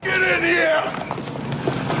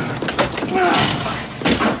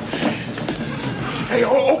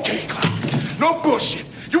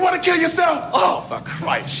to kill yourself? Oh, for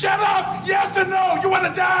Christ. Shut up! Yes or no? You want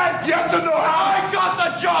to die? Yes or no? I got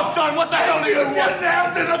the job done. What the hell do you want? Didn't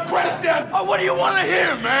answer the question. Oh, what do you want to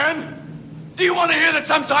hear, man? Do you want to hear that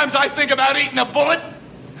sometimes I think about eating a bullet?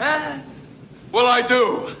 Huh? Well, I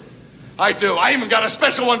do. I do. I even got a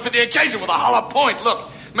special one for the occasion with a hollow point. Look,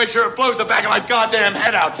 make sure it blows the back of my goddamn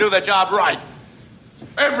head out. Do the job right.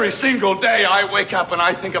 Every single day I wake up and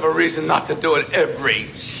I think of a reason not to do it every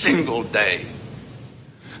single day.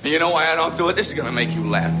 And you know why I don't do it? This is going to make you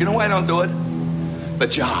laugh. You know why I don't do it? The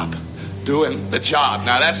job. Doing the job.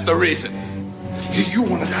 Now, that's the reason. You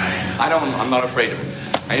want to die? I'm not afraid of it.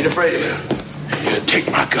 I ain't afraid of it. Here,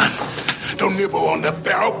 take my gun. Don't nibble on the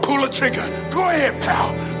barrel. Pull the trigger. Go ahead,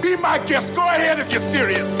 pal. Be my guest. Go ahead if you're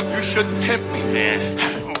serious. You shouldn't tempt me, man.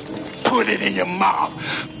 Put it in your mouth.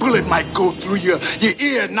 Bullet might go through your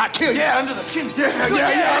ear and not kill you. Yeah, under the chin.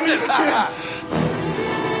 Yeah, under the chin.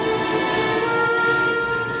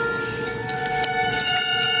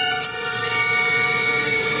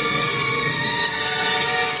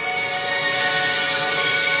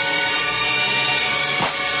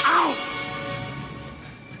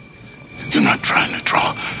 You're not trying to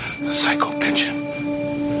draw a psycho pension.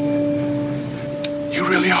 You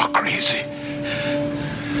really are crazy.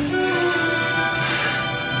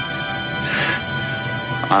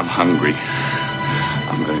 I'm hungry.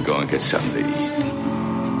 I'm gonna go and get something to eat.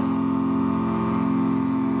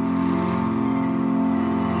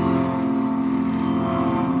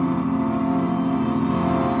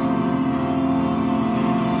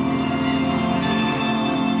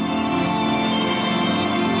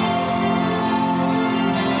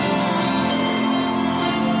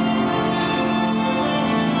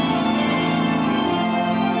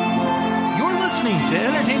 To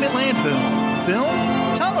Entertainment Landfill. Film,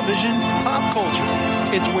 television, pop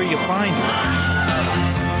culture. It's where you find it.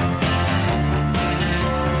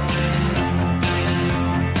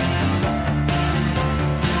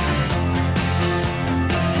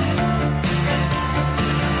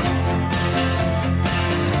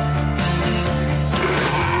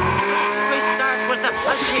 We start with the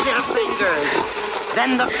fuzzy little fingers,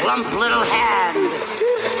 then the plump little hand,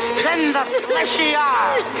 then the fleshy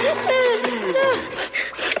arm.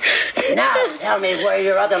 Now tell me where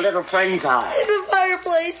your other little friends are. The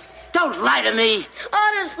fireplace. Don't lie to me.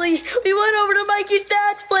 Honestly, we went over to Mikey's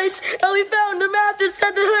dad's place and we found a map that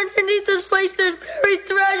said that underneath this place there's buried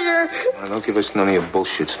treasure. Well, don't give us none of your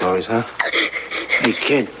bullshit stories, huh? Hey,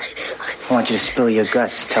 kid. I want you to spill your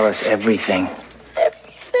guts. Tell us everything.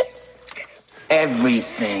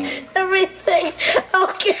 Everything? Everything.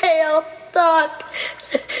 Okay, I'll talk.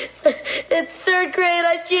 In 3rd grade,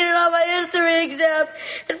 I cheated on my history exam.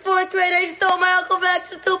 In 4th grade, I stole my Uncle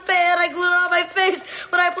Max's toupee and I glued it on my face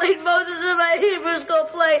when I played Moses in my Hebrew school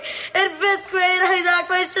play. In 5th grade, I knocked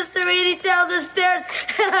my sister Edie down the stairs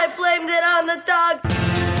and I blamed it on the dog.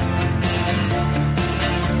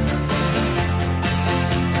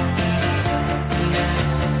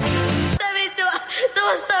 To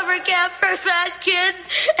a summer camp for fat kids,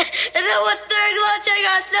 and then once during lunch I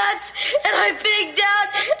got nuts, and I pigged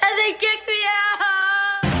out, and they kicked me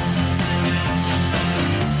out.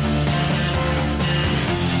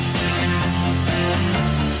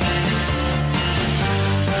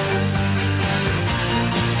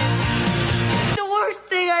 The worst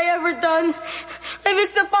thing I ever done, I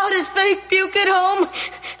mixed up all this fake puke at home,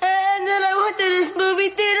 and then I went to this movie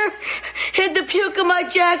theater, hid the puke in my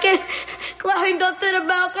jacket, climbed up to the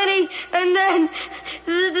balcony, and then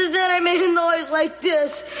I made a noise like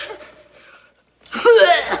this.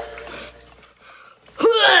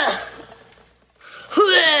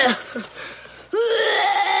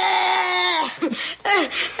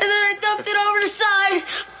 And then I dumped it over the side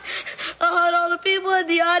on all the people in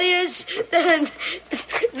the audience. Then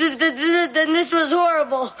this was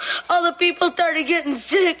horrible. All the people started getting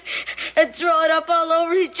sick and throwing up all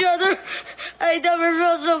over each other. I never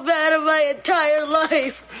felt so bad in my entire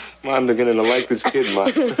life. I'm beginning to like this kid, Ma.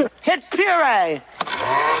 Hit puree.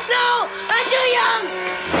 No, I'm too young.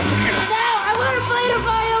 No, I want to play the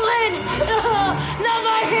violin. No, not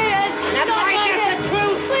my hand. Now, Not do I my get hand. the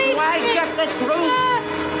truth? Please, Do I please. get the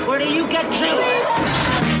truth? Where do you get truth?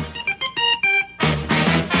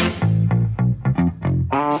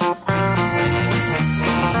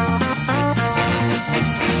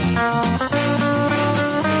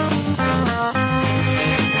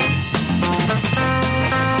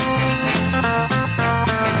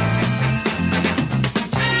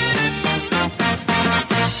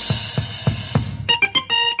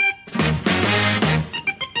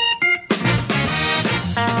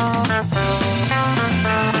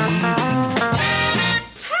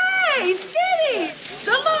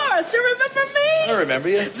 remember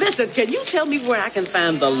you. Listen, can you tell me where I can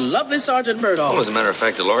find the lovely Sergeant Murdoch? Well, as a matter of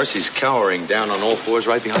fact, Dolores, he's cowering down on all fours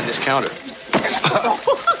right behind this counter.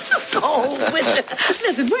 Oh, Richard.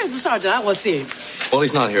 Listen, where's the sergeant? I want to see him. Well,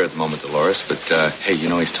 he's not here at the moment, Dolores, but, hey, you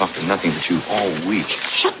know, he's talked to nothing but you all week.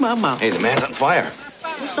 Shut my mouth. Hey, the man's on fire.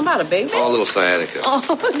 What's the matter, baby? Oh, a little sciatica. Oh,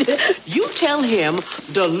 you tell him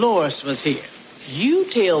Dolores was here. You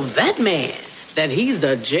tell that man that he's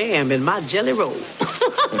the jam in my jelly roll.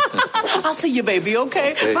 I'll see you, baby,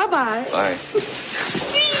 okay? Bye-bye. Bye.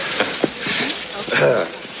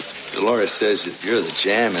 Dolores says that you're the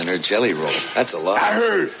jam in her jelly roll. That's a lot. I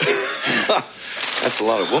heard. That's a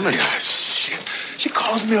lot of woman. She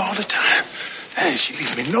calls me all the time. Hey, she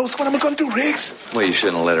leaves me notes. What am I going to do, Riggs? Well, you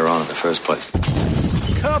shouldn't have let her on in the first place.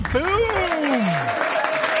 Kaboom!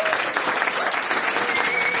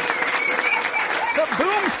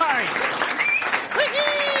 Kaboom time!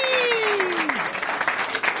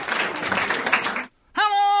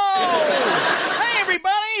 Hello! Hey,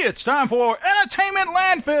 everybody! It's time for Entertainment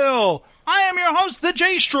Landfill. I am your host, the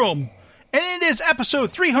J-Strom. And it is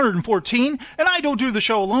episode 314, and I don't do the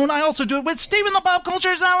show alone. I also do it with Stephen the Pop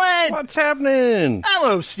Culture Zealot. What's happening?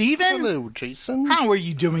 Hello, Stephen. Hello, Jason. How are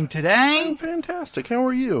you doing today? I'm fantastic. How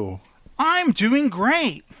are you? I'm doing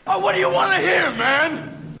great. Oh, what do you want to hear,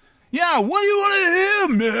 man? Yeah, what do you want to hear,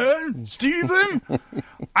 man? Stephen?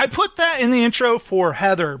 I put that in the intro for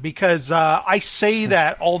Heather because I say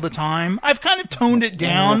that all the time. I've kind of toned it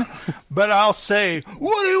down, but I'll say,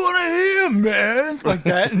 what do you want to hear, man? Like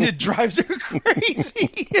that, and it drives her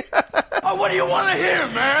crazy. Oh, what do you want to hear,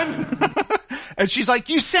 man? And she's like,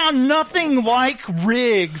 you sound nothing like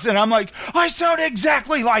Riggs. And I'm like, I sound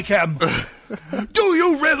exactly like him. Do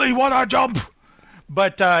you really want to jump?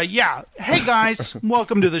 But, yeah. Hey, guys.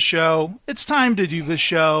 Welcome to the show. It's time to do the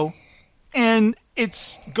show. And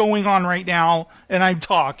it's going on right now, and I'm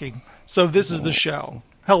talking. So this is the show.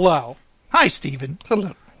 Hello. Hi, Stephen.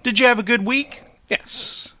 Hello. Did you have a good week?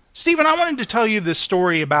 Yes. Stephen, I wanted to tell you this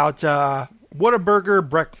story about Whataburger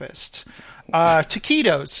breakfast.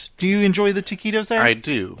 Taquitos. Do you enjoy the taquitos there? I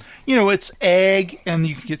do. You know, it's egg, and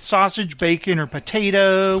you can get sausage, bacon, or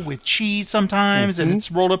potato with cheese sometimes, and it's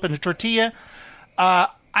rolled up in a tortilla.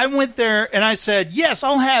 I went there and I said, yes,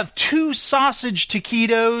 I'll have 2 sausage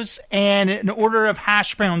taquitos and an order of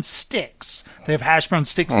hash brown sticks. They have hash brown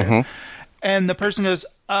sticks there. And the person goes,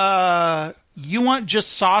 you want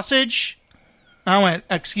just sausage? And I went,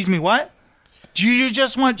 excuse me, what? Do you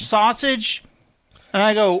just want sausage? And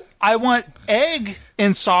I go, I want egg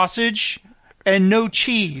and sausage and no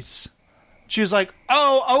cheese. She was like,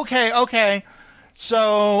 oh, okay.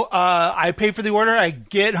 So I pay for the order. I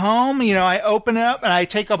get home, you know, I open it up and I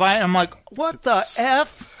take a bite. And I'm like, what the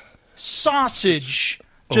F? Sausage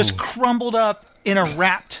just crumbled up in a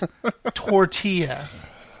wrapped tortilla.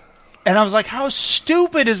 And I was like, how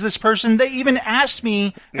stupid is this person? They even asked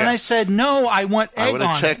me, and I said, no, I want egg on it. I would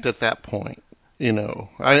have checked at that point. You know,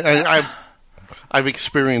 I've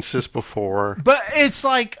experienced this before. But it's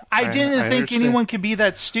like, I didn't think anyone could be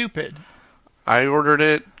that stupid. I ordered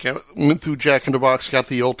it, went through Jack in the Box, got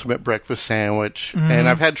the ultimate breakfast sandwich, and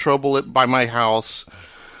I've had trouble by my house.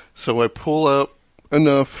 So I pull up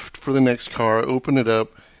enough for the next car, open it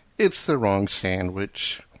up. It's the wrong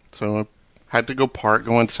sandwich. So I had to go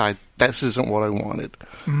inside. This isn't what I wanted.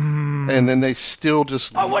 And then they still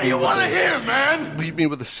just... Oh, what do you want to hear, man? Leave me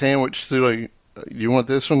with the sandwich. They're like, you want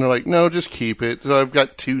this one? They're like, no, just keep it. So I've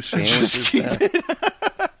got 2 sandwiches Just keep now. it.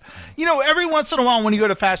 You know, every once in a while when you go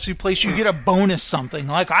to a fast food place, you get a bonus something.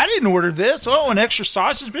 Like, I didn't order this. Oh, an extra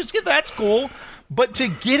sausage biscuit? That's cool. But to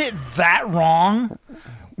get it that wrong...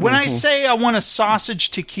 When I say I want a sausage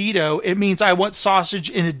taquito, it means I want sausage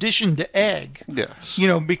in addition to egg. Yes. You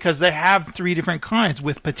know, because they have 3 different kinds,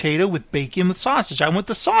 with potato, with bacon, with sausage. I want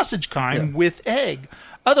the sausage kind with egg.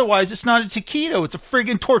 Otherwise, it's not a taquito. It's a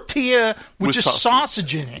friggin' tortilla with just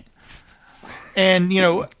sausage in it. And, you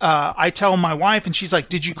know, I tell my wife, and she's like,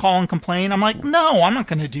 did you call and complain? I'm like, no, I'm not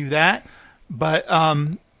going to do that. But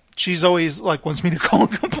she's always, like, wants me to call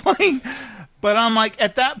and complain. But I'm like,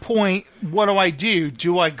 at that point, what do?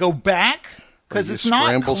 Do I go back? Because it's not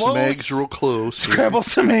scramble close. Some eggs real close. Scramble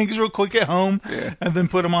some eggs real quick at home, and then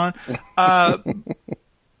put them on.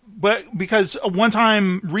 But because one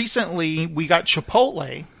time recently, we got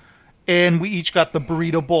Chipotle, and we each got the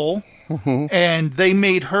burrito bowl, and they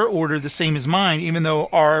made her order the same as mine, even though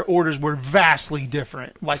our orders were vastly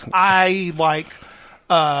different. Like, I like...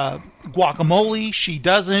 guacamole, she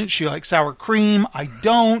doesn't. She likes sour cream, I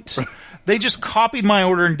don't. They just copied my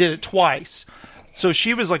order and did it twice. So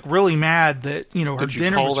she was like really mad that, you know, her dinner was...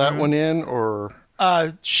 Did you call that one in, or...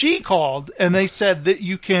 She called, and they said that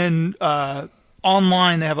you can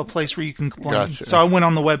online they have a place where you can complain. Gotcha. So I went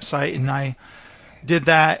on the website and I did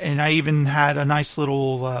that, and I even had a nice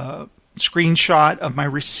little screenshot of my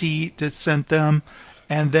receipt that sent them,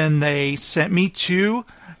 and then they sent me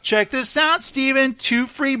check this out, Steven, 2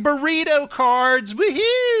 free burrito cards.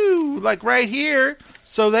 Woohoo! Like right here.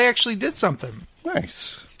 So they actually did something.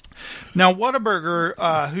 Nice. Now,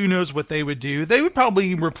 Whataburger, who knows what they would do? They would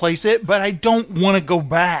probably replace it, but I don't want to go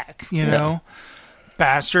back, you know?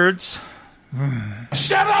 Bastards.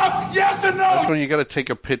 Shut up! Yes or no? That's when you got to take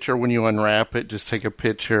a picture when you unwrap it. Just take a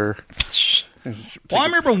picture. Well, I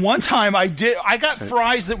remember one time I got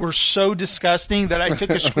fries that were so disgusting that I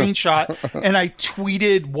took a screenshot and I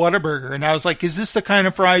tweeted Whataburger, and I was like, is this the kind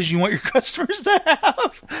of fries you want your customers to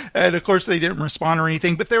have? And of course they didn't respond or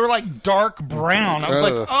anything, but they were like dark brown. I was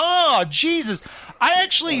like, oh, Jesus. I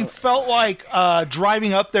actually felt like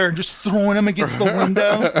driving up there and just throwing them against the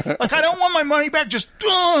window. Like, I don't want my money back. Just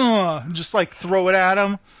like throw it at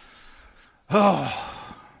them. Oh.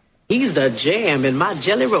 He's the jam in my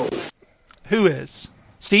jelly roll. Who is?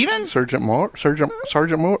 Steven? Sergeant Murtaugh.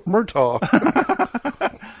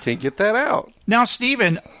 Can't get that out. Now,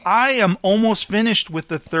 Steven, I am almost finished with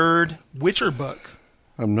the 3rd Witcher book.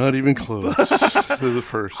 I'm not even close to the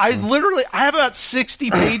first one. I have about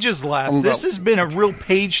 60 pages left. This has been a real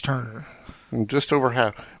page turner. I'm just over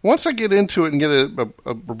half. Once I get into it and get a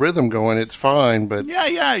rhythm going, it's fine. But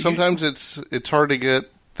sometimes it's hard to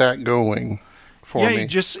get that going for me. You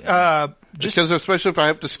just because especially if I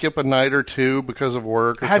have to skip a night or two because of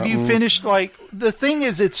work. Or have something. You finished, like, the thing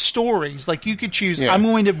is, it's stories. Like, you could choose, I'm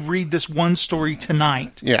going to read this one story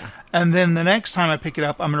tonight. Yeah. And then the next time I pick it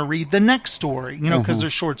up, I'm going to read the next story, because they're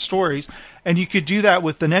short stories. And you could do that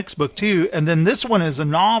with the next book, too. And then this one is a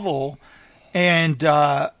novel. And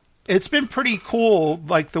it's been pretty cool,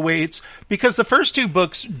 like, the way it's... Because the first 2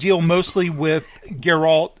 books deal mostly with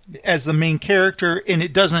Geralt as the main character, and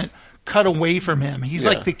it doesn't cut away from him. He's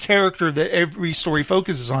like the character that every story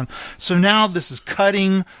focuses on. So now this is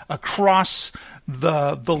cutting across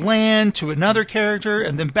the land to another character,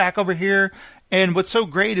 and then back over here. And what's so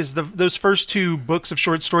great is those first 2 books of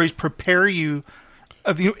short stories prepare you,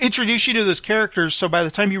 introduce you to those characters. So by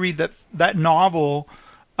the time you read that novel,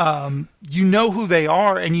 you know who they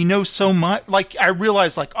are, and you know so much. Like, I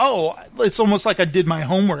realized, like, oh, it's almost like I did my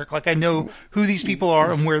homework. Like, I know who these people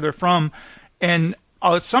are and where they're from. And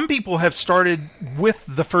some people have started with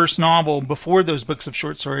the first novel before those books of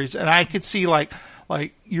short stories, and I could see like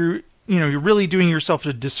you're really doing yourself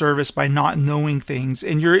a disservice by not knowing things,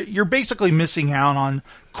 and you're basically missing out on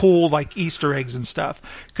cool, like, Easter eggs and stuff,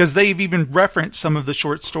 because they've even referenced some of the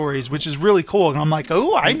short stories, which is really cool. And I'm like,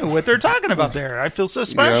 oh, I know what they're talking about there. I feel so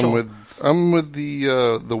special. Yeah, I'm with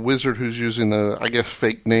the wizard who's using the, I guess,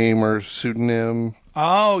 fake name or pseudonym.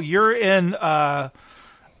 Oh, you're in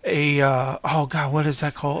oh God, what is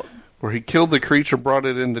that called? Where he killed the creature, brought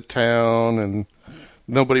it into town, and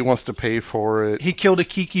nobody wants to pay for it. He killed a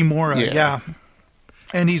Kikimora, yeah.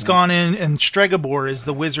 And he's gone in, and Stregobor is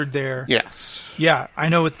the wizard there. Yes. Yeah, I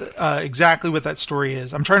know exactly what that story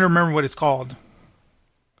is. I'm trying to remember what it's called.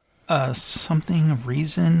 Something of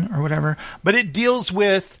reason or whatever. But it deals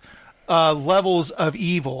with levels of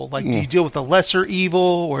evil. Like, do you deal with the lesser evil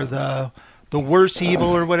or the worse evil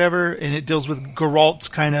or whatever? And it deals with Geralt's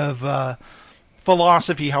kind of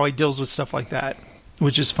philosophy, how he deals with stuff like that,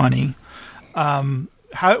 which is funny.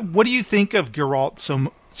 What do you think of Geralt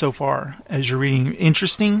so far as you're reading?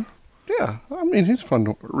 Interesting? Yeah, I mean, he's fun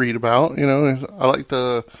to read about. I like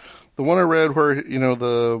the one I read where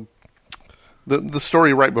the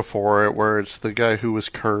story right before it, where it's the guy who was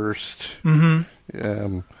cursed.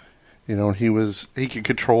 Mm-hmm. He could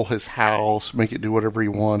control his house, make it do whatever he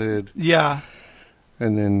wanted. Yeah.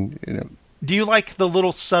 And then, Do you like the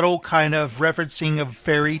little subtle kind of referencing of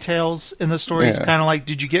fairy tales in the stories? Yeah. Kind of like,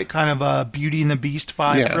 did you get kind of a Beauty and the Beast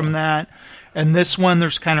vibe from that? And this one,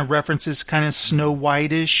 there's kind of references, kind of Snow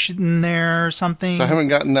White-ish in there or something. So I haven't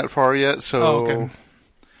gotten that far yet, so... Oh, okay.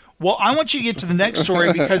 Well, I want you to get to the next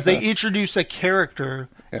story because they introduce a character,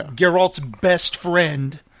 Geralt's best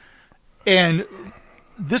friend, and...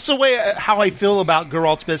 This is the way how I feel about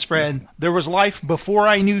Geralt's best friend. There was life before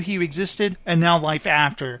I knew he existed, and now life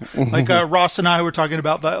after. Like Ross and I were talking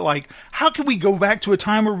about that. Like, how can we go back to a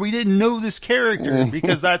time where we didn't know this character?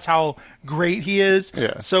 Because that's how great he is.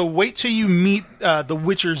 Yeah. So wait till you meet the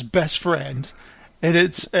Witcher's best friend, and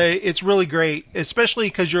it's really great. Especially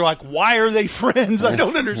because you're like, why are they friends? I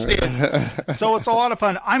don't understand. So it's a lot of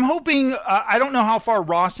fun. I'm hoping. I don't know how far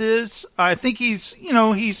Ross is. I think he's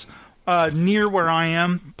near where I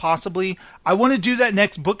am, possibly. I want to do that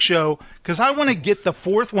next book show because I want to get the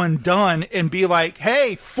 4th one done and be like,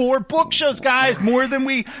 hey, 4 book shows, guys, more than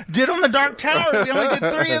we did on the Dark Tower. We only did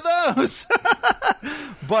 3 of those.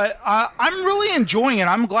 But I'm really enjoying it.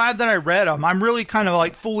 I'm glad that I read them. I'm really kind of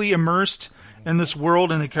like fully immersed in this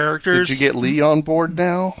world and the characters. Did you get Lee on board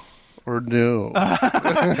now? Or no?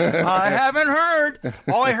 I haven't heard.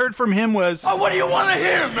 All I heard from him was, Oh, what do you want to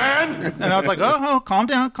hear, man? and I was like, oh, calm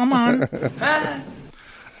down, come on.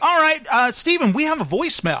 All right, Stephen, we have a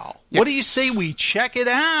voicemail. Yes. What do you say we check it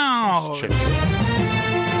out? Let's check it.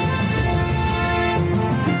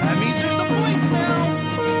 That means there's a voicemail.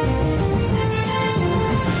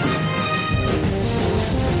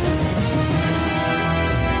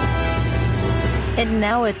 And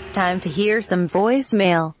now it's time to hear some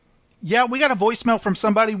voicemail. Yeah, we got a voicemail from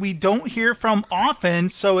somebody we don't hear from often,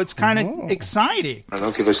 so it's kind of exciting.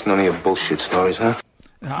 Don't give us none of your bullshit stories, huh?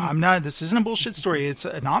 I'm not. This isn't a bullshit story. It's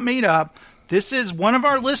not made up. This is one of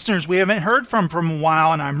our listeners we haven't heard from a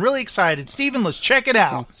while, and I'm really excited. Stephen, let's check it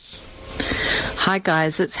out. Hi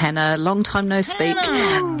guys, it's Hannah. Long time no speak.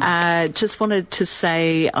 Just wanted to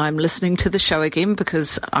say I'm listening to the show again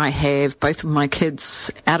because I have both of my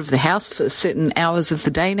kids out of the house for certain hours of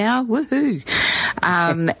the day now. Woohoo!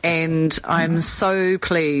 And I'm so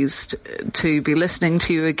pleased to be listening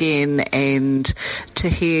to you again and to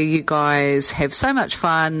hear you guys have so much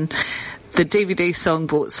fun. The DVD song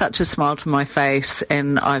brought such a smile to my face,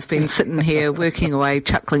 and I've been sitting here working away,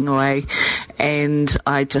 chuckling away, and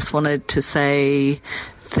I just wanted to say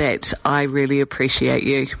that I really appreciate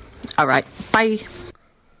you. All right, bye.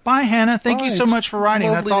 Bye, Hannah. Thank you so much for writing.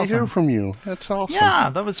 Lovely That's awesome. to hear from you. That's awesome. Yeah,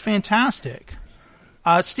 that was fantastic.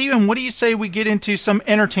 Stephen, what do you say we get into some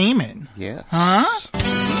entertainment? Yes. Huh? Let's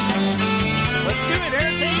do it,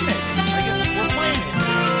 entertainment. I guess we're playing it.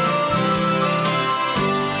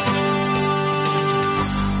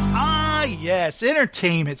 Yes,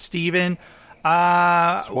 entertainment, Stephen.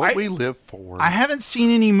 It's what we live for. I haven't seen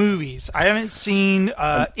any movies. I haven't seen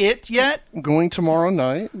It yet. Going tomorrow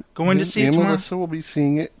night. Going to see it and tomorrow? Melissa will be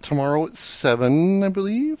seeing it tomorrow at 7, I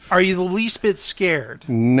believe. Are you the least bit scared?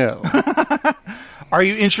 No. Are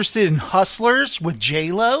you interested in Hustlers with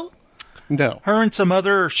J-Lo? No. Her and some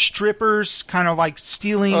other strippers kind of like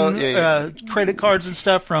stealing credit cards and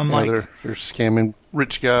stuff from they're scamming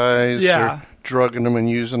rich guys. Yeah. They're drugging them and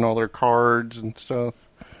using all their cards and stuff.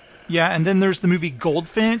 Yeah, and then there's the movie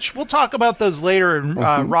Goldfinch. We'll talk about those later in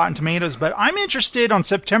Rotten Tomatoes, but I'm interested on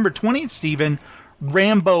September 20th, Stephen,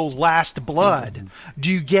 Rambo Last Blood.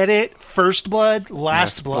 Do you get it? First Blood,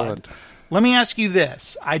 Last Blood. Let me ask you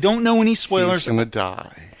this. I don't know any spoilers. He's going to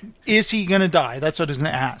die. Is he going to die? That's what I was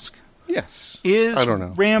going to ask. Yes. I don't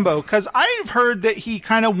know. Rambo, because I've heard that he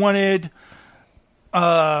kind of wanted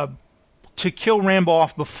to kill Rambo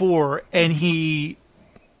off before, and he,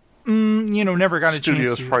 never got a chance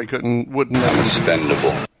to. Studios probably wouldn't have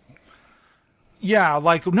expendable. Yeah,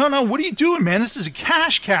 like, no, what are you doing, man? This is a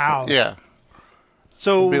cash cow. Yeah.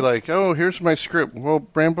 So be like, oh, here's my script. Well,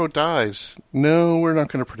 Rambo dies. No, we're not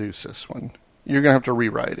going to produce this one. You're going to have to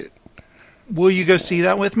rewrite it. Will you go see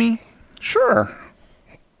that with me? Sure.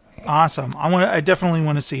 Awesome. I definitely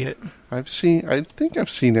want to see it. I think I've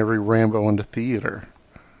seen every Rambo in the theater.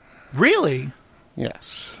 Really?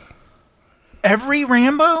 Yes. Every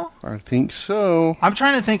Rambo? I think so. I'm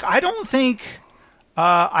trying to think. I don't think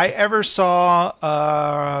I ever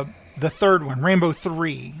saw the third one, Rambo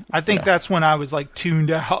 3. I think that's when I was like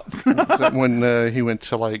tuned out. Is that when he went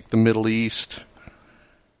to like the Middle East?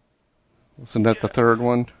 Wasn't that the third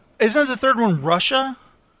one? Isn't the third one Russia?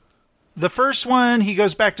 The first one, he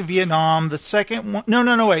goes back to Vietnam. The second one...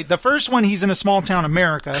 No, wait. The first one, he's in a small town,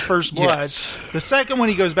 America, First Blood. Yes. The second one,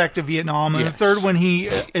 he goes back to Vietnam. And the third one,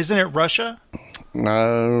 isn't it Russia?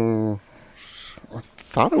 No. I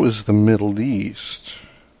thought it was the Middle East.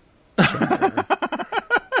 I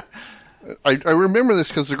remember this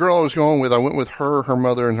because the girl I was going with, I went with her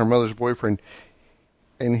mother, and her mother's boyfriend,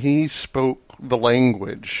 and he spoke the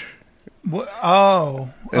language.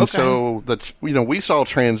 Oh, okay. And so we saw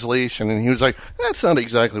translation, and he was like, "That's not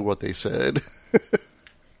exactly what they said."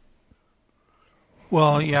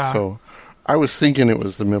 Well, yeah. So I was thinking it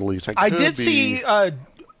was the Middle East. I did see.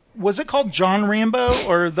 Was it called John Rambo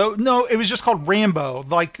no? It was just called Rambo,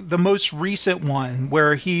 like the most recent one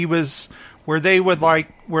where he was, where they were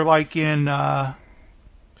like in. I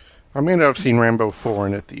may not have seen Rambo 4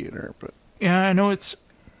 in a theater, but yeah, I know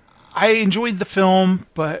I enjoyed the film,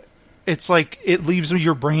 but. It's like it leaves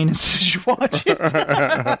your brain as soon as you watch it.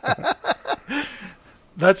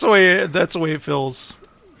 That's the way it feels.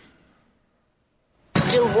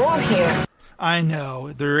 Still war here. I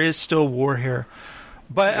know there is still war here,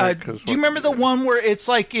 But do you remember the one where it's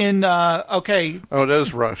like in okay? Oh, it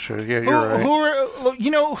is Russia. Yeah, you're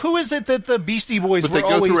right. Who is it that the Beastie Boys But they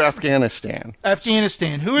go through Afghanistan.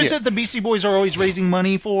 Who is it the Beastie Boys are always raising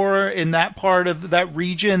money for in that part of that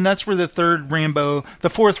region? That's where the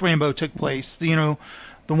fourth Rambo took place. The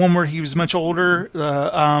one where he was much older.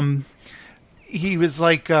 He was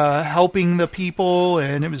like helping the people,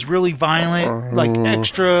 and it was really violent, like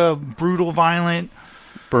extra brutal violent.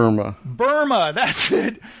 Burma, that's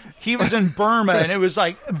it. He was in Burma, and it was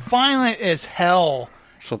like violent as hell.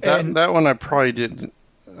 So that one I probably didn't.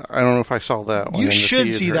 I don't know if I saw that one. You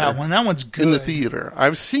should see that one. That one's good. In the theater.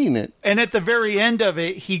 I've seen it. And at the very end of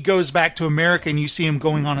it, he goes back to America, and you see him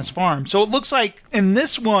going on his farm. So it looks like in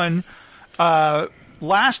this one,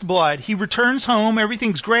 Last Blood, he returns home,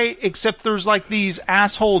 everything's great, except there's like these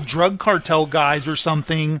asshole drug cartel guys or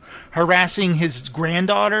something harassing his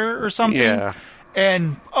granddaughter or something. Yeah.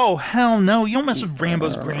 And, oh, hell no, you don't mess with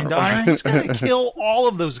Rambo's granddaughter. He's going to kill all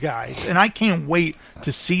of those guys. And I can't wait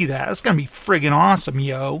to see that. That's going to be friggin' awesome,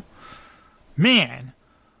 yo. Man.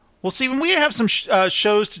 Well, Steven, we have some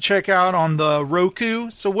shows to check out on the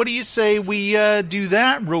Roku. So what do you say we do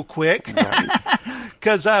that real quick?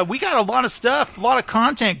 Because we got a lot of stuff, a lot of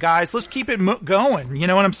content, guys. Let's keep it going. You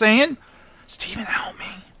know what I'm saying? Steven, help me.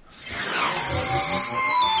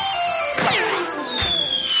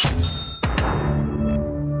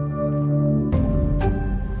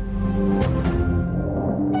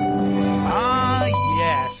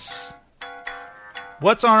 Yes.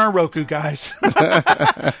 What's on our Roku, guys?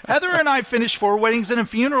 Heather and I finished 4 Weddings and a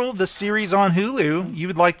Funeral, the series on Hulu. You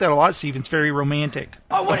would like that a lot, Steve. It's very romantic.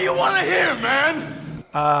 Oh, what do you want to hear, man?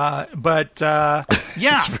 Yeah.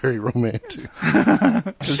 It's very romantic.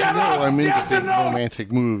 Shut up! I'm into Yes or big no?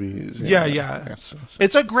 romantic movies. Yeah.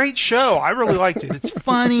 It's a great show. I really liked it. It's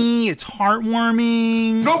funny. It's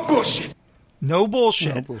heartwarming. No bullshit. No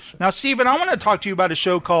bullshit. Now, Steven, I want to talk to you about a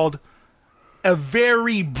show called A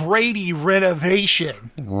Very Brady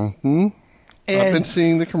Renovation. Mm-hmm. I've been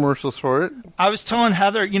seeing the commercials for it. I was telling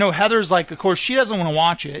Heather, Heather's like, of course, she doesn't want to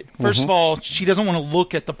watch it. First of all, she doesn't want to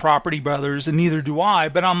look at the Property Brothers, and neither do I.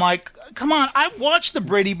 But I'm like, come on, I watched the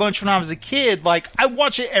Brady Bunch when I was a kid. Like, I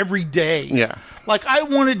watch it every day. Yeah. Like, I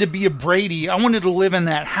wanted to be a Brady. I wanted to live in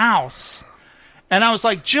that house. And I was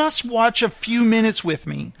like, just watch a few minutes with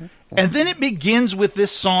me. And then it begins with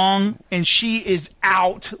this song, and she is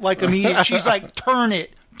out like immediately. She's like, turn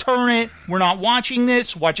it. We're not watching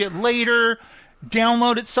this. Watch it later.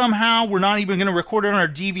 Download it somehow. We're not even going to record it on our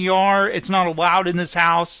DVR. It's not allowed in this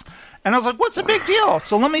house. And I was like, what's the big deal?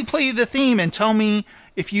 So let me play you the theme and tell me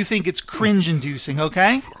if you think it's cringe-inducing,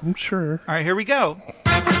 okay? I'm sure. All right, here we go.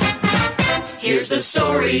 Here's the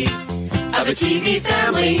story of a TV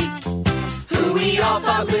family who we all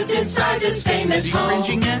thought lived inside this famous home.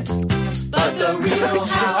 Cringing yet? But the real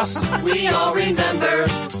house we all remember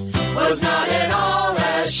was not at all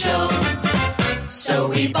as shown. So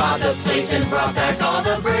we bought the place and brought back all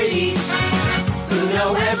the Bradys who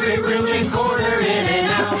know every room and corner in and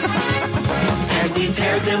out. And we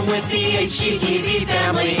paired them with the HGTV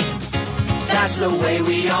family. That's the way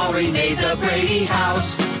we all remade the Brady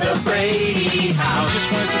house. The Brady house.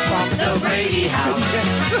 The Brady house.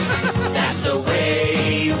 That's the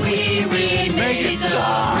way we remade the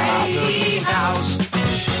Brady house.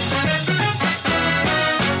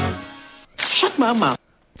 Shut my mouth.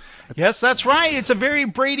 Yes, that's right. It's a very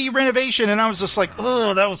Brady renovation, and I was just like,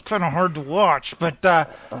 oh, that was kind of hard to watch. But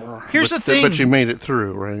here's the thing. But you made it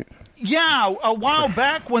through, right? Yeah, a while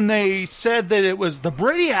back when they said that it was the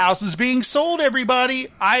Brady house is being sold, everybody,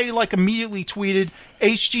 I immediately tweeted,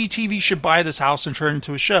 HGTV should buy this house and turn it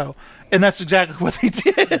into a show. And that's exactly what they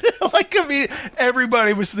did.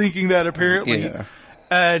 Everybody was thinking that apparently. Yeah.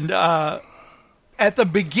 And at the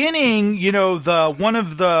beginning, one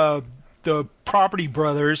of the Property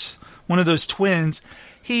Brothers, one of those twins,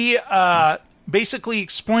 he basically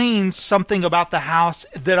explains something about the house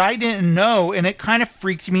that I didn't know, and it kind of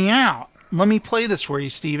freaked me out. Let me play this for you,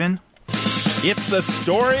 Steven. It's the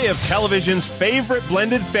story of television's favorite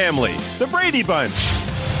blended family, the Brady Bunch.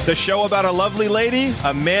 The show about a lovely lady,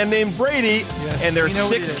 a man named Brady, and their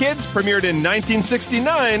 6 kids premiered in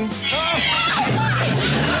 1969,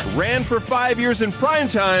 ran for 5 years in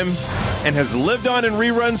primetime, and has lived on in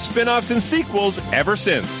reruns, spin-offs, and sequels ever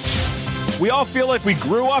since. We all feel like we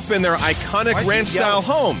grew up in their iconic ranch-style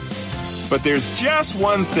home. But there's just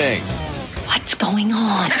one thing. What's going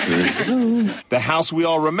on? The house we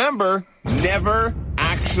all remember never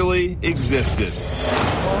actually existed.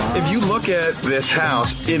 If you look at this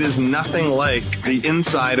house, it is nothing like the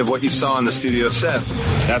inside of what you saw on the studio set.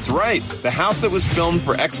 That's right. The house that was filmed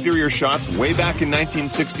for exterior shots way back in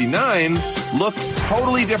 1969 looked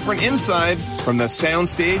totally different inside from the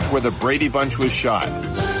soundstage where the Brady Bunch was shot.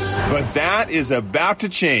 But that is about to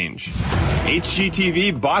change.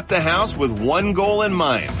 HGTV bought the house with one goal in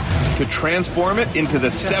mind: to transform it into the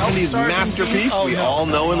 70s masterpiece we all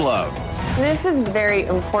know and love. This is very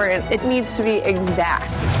important. It needs to be exact.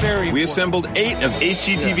 It's very important. We assembled 8 of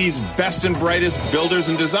HGTV's best and brightest builders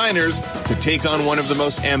and designers to take on one of the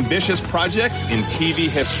most ambitious projects in TV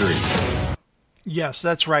history. Yes,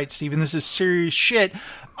 that's right, Stephen. This is serious shit.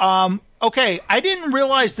 Okay, I didn't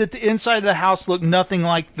realize that the inside of the house looked nothing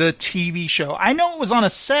like the TV show. I know it was on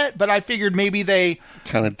a set, but I figured maybe they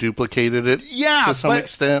kind of duplicated it to some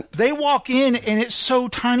extent. They walk in, and it's so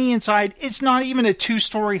tiny inside, it's not even a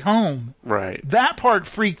 2-story home. Right. That part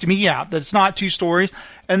freaked me out, that it's not 2 stories.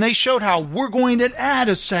 And they showed how we're going to add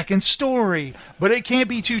a second story, but it can't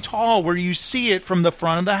be too tall where you see it from the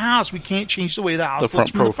front of the house. We can't change the way the house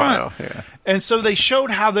looks from profile, the front. yeah. And so they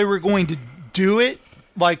showed how they were going to do it,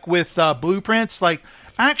 like with blueprints. Like,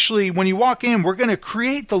 actually, when you walk in, we're going to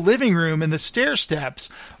create the living room and the stair steps,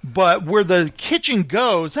 but where the kitchen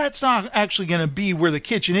goes, that's not actually going to be where the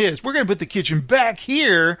kitchen is. We're going to put the kitchen back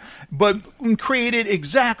here, but create it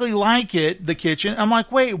exactly like the kitchen. I'm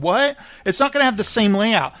like, wait, what? It's not going to have the same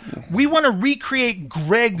layout. We want to recreate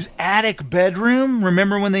Greg's attic bedroom.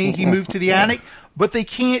 Remember when he moved to the attic? But they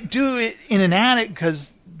can't do it in an attic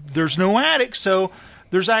because there's no attic, so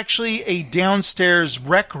there's actually a downstairs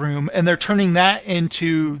rec room, and they're turning that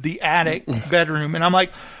into the attic bedroom. And I'm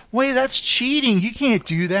like, wait, that's cheating. You can't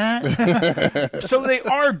do that. So they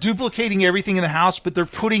are duplicating everything in the house, but they're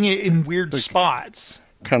putting it in weird spots.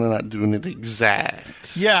 Kind of not doing it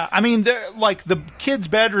exact. Yeah, I mean, they're like the kids'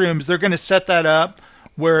 bedrooms, they're going to set that up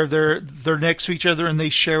where they're next to each other and they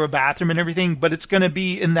share a bathroom and everything, but it's going to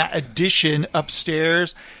be in that addition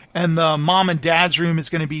upstairs. And the mom and dad's room is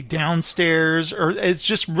going to be downstairs, or it's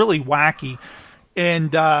just really wacky.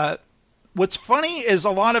 And what's funny is a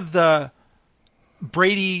lot of the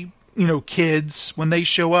Brady, kids, when they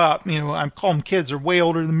show up, I call them kids, they're way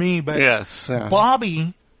older than me, but yes, yeah.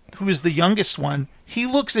 Bobby, who is the youngest one, he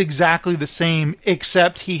looks exactly the same,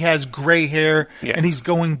 except he has gray hair and he's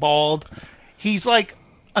going bald. He's like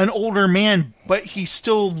an older man, but he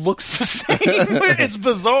still looks the same. It's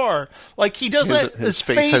bizarre. Like, he doesn't... His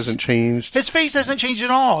face hasn't changed. His face hasn't changed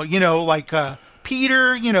at all. Like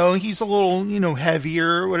Peter, he's a little,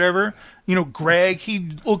 heavier or whatever. Greg,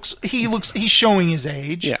 he's showing his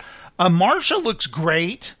age. Yeah. Marsha looks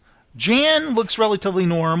great. Jan looks relatively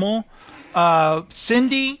normal.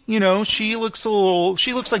 Cindy, she looks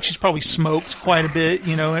like she's probably smoked quite a bit,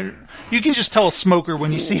 and you can just tell a smoker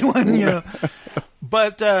when you see one,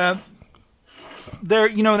 But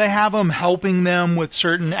they have them helping them with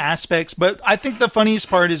certain aspects. But I think the funniest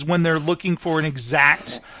part is when they're looking for an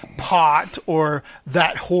exact pot or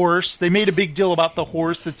that horse. They made a big deal about the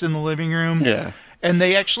horse that's in the living room. Yeah. And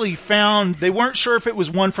they actually they weren't sure if it was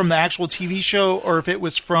one from the actual TV show or if it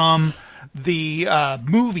was from the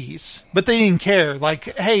movies, but they didn't care.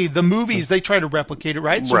 Like, hey, the movies, they try to replicate it,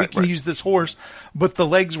 right? So we can use this horse, but the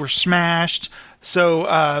legs were smashed.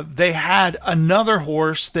 So they had another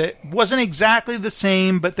horse that wasn't exactly the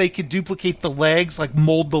same, but they could duplicate the legs, like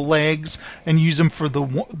mold the legs and use them for the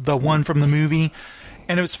one from the movie.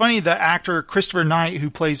 And it was funny, the actor Christopher Knight, who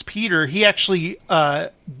plays Peter, he actually...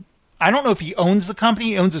 I don't know if he owns the company.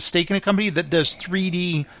 He owns a stake in a company that does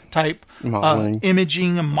 3D type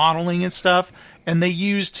imaging and modeling and stuff. And they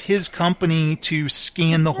used his company to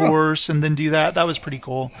scan the horse and then do that. That was pretty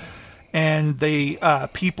cool. And they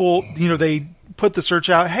they put the search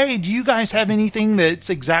out. Hey, do you guys have anything that's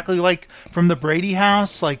exactly like from the Brady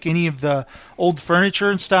house? Like any of the old furniture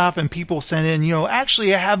and stuff? And people sent in,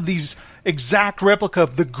 actually I have these exact replica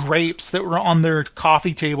of the grapes that were on their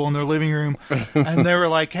coffee table in their living room. And they were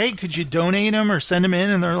like, hey, could you donate them or send them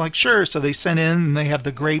in? And they're like, sure. So they sent in and they have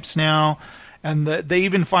the grapes now. And they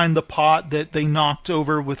even find the pot that they knocked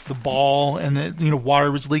over with the ball and that,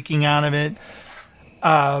 water was leaking out of it.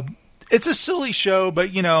 It's a silly show,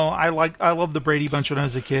 but I love the Brady Bunch when I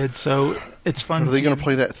was a kid, so it's fun. Are they going to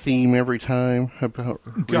play that theme every time about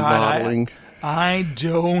remodeling? I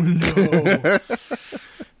don't know.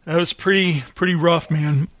 That was pretty rough,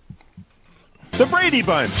 man. The Brady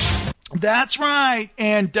Bunch. That's right.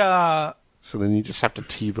 And so then you just have to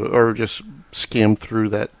TiVo or just skim through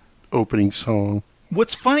that opening song.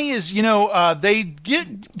 what's funny is, they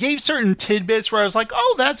gave certain tidbits where I was like,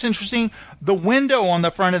 oh, that's interesting. The window on the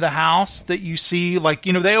front of the house that you see, like,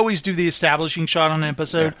 they always do the establishing shot on an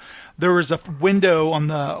episode. Yeah. There was a window on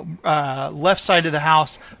the left side of the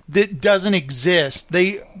house that doesn't exist.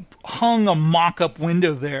 They hung a mock-up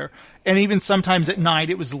window there. And even sometimes at night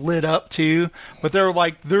it was lit up too. But they're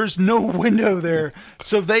like, there's no window there.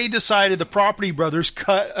 So they decided, the Property Brothers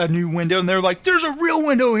cut a new window. And they're like, there's a real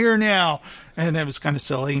window here now. And it was kind of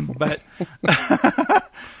silly. But, I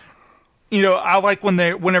like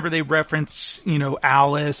whenever they reference,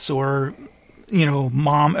 Alice or,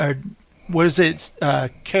 Mom, or what is it?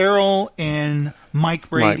 Carol and Mike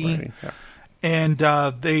Brady. Yeah. And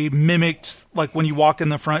they mimicked, like, when you walk in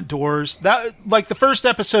the front doors. That, like, the first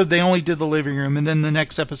episode, they only did the living room. And then the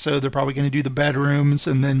next episode, they're probably going to do the bedrooms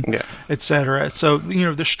and then et cetera. So,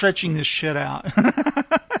 they're stretching this shit out.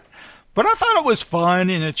 But I thought it was fun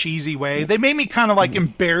in a cheesy way. They made me kind of, like,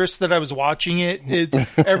 embarrassed that I was watching it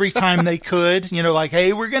every time they could. Like,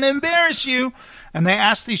 hey, we're going to embarrass you. And they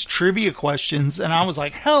asked these trivia questions. And I was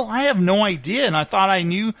like, hell, I have no idea. And I thought I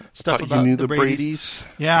knew stuff about you knew the Brady's.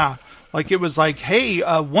 Yeah. Like, it was like, hey,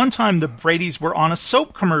 one time the Bradys were on a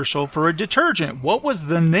soap commercial for a detergent. What was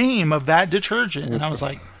the name of that detergent? And I was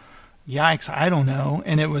like, yikes, I don't know.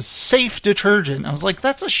 And it was Safe Detergent. I was like,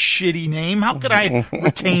 that's a shitty name. How could I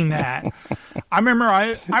retain that? I remember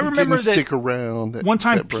that stick around one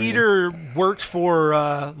time Peter worked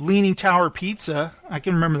for Leaning Tower Pizza. I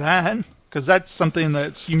can remember that because that's something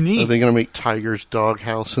that's unique. Are they going to make Tiger's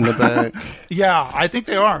Doghouse in the back? Yeah, I think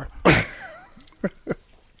they are.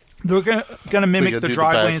 They're gonna mimic the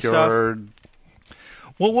driveway and stuff.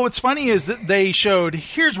 Well, what's funny is that they showed,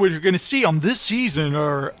 here's what you're going to see on this season,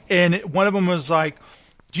 and one of them was like,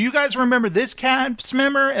 do you guys remember this cast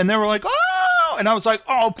member? And they were like, oh, and I was like,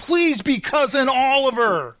 oh, please be Cousin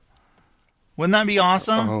Oliver. Wouldn't that be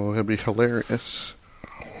awesome? Oh, that'd be hilarious.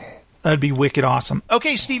 That'd be wicked awesome.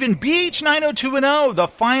 Okay, Steven, BH90210, the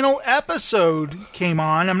final episode came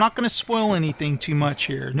on. I'm not going to spoil anything too much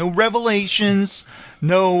here. No revelations,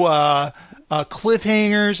 no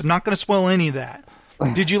cliffhangers. I'm not going to spoil any of that.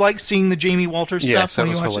 Did you like seeing the Jamie Walters stuff? Yes, that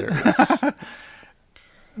was hilarious.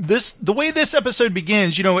 The way this episode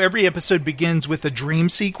begins, every episode begins with a dream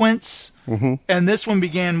sequence. Mm-hmm. And this one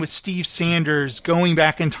began with Steve Sanders going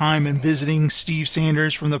back in time and visiting Steve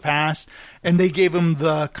Sanders from the past. And they gave him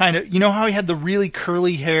the kind of, how he had the really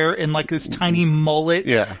curly hair and like this tiny mullet?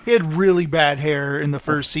 Yeah. He had really bad hair in the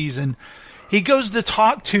first season. He goes to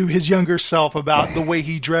talk to his younger self about the way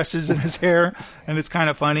he dresses and his hair. And it's kind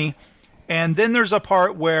of funny. And then there's a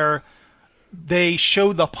part where they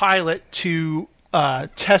show the pilot to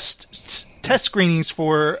test screenings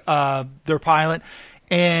for their pilot,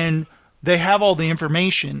 and they have all the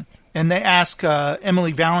information. And they ask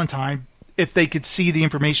Emily Valentine if they could see the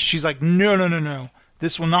information. She's like, no.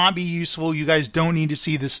 This will not be useful. You guys don't need to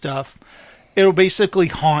see this stuff. It'll basically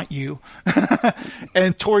haunt you.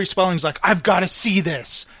 And Tori Spelling's like, I've got to see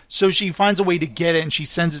this. So she finds a way to get it, and she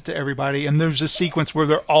sends it to everybody. And there's a sequence where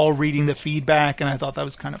they're all reading the feedback, and I thought that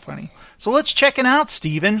was kind of funny. So let's check it out,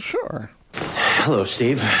 Steven. Sure. Hello,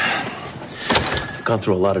 Steve. I've gone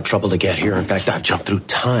through a lot of trouble to get here. In fact, I've jumped through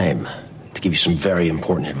time to give you some very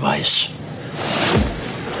important advice.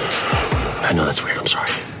 I know that's weird, I'm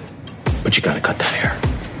sorry. But you gotta cut that hair.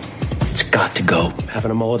 It's got to go.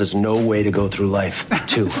 Having a mullet is no way to go through life.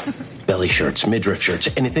 2, belly shirts, midriff shirts,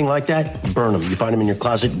 anything like that, burn them. You find them in your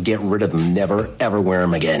closet, get rid of them. Never, ever wear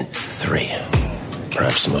them again. 3,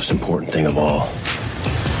 perhaps the most important thing of all,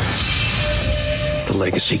 the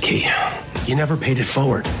legacy key. You never paid it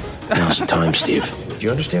forward. Now's the time, Steve. Do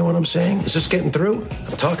you understand what I'm saying? Is this getting through?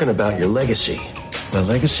 I'm talking about your legacy. My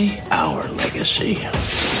legacy? Our legacy.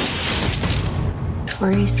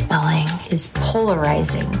 Tori Spelling is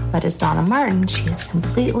polarizing, but as Donna Martin, she is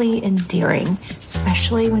completely endearing,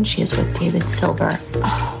 especially when she is with David Silver.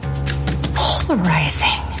 Oh, polarizing.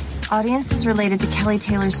 Audiences related to Kelly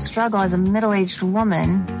Taylor's struggle as a middle-aged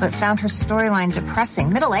woman, but found her storyline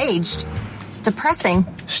depressing. Middle-aged? Depressing.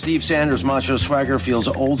 Steve Sanders' macho swagger feels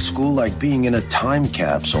old school, like being in a time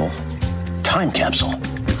capsule. Time capsule.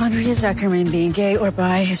 Andrea Zuckerman being gay or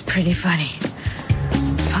bi is pretty funny.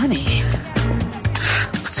 Funny?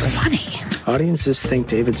 What's funny? Audiences think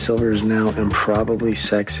David Silver is now improbably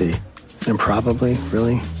sexy. Improbably?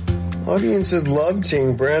 Really? Audiences loved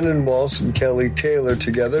seeing Brandon Walsh and Kelly Taylor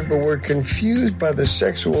together, but were confused by the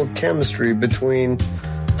sexual chemistry between...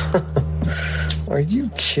 Are you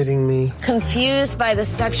kidding me? Confused by the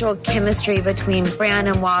sexual chemistry between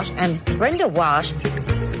Brandon Walsh and Brenda Walsh.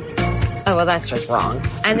 Oh, well, that's just wrong.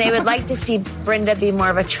 And they would like to see Brenda be more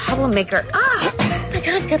of a troublemaker. Oh my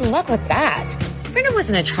God, good luck with that. Brenda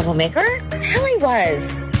wasn't a troublemaker. Kelly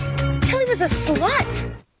was. Kelly was a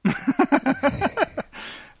slut.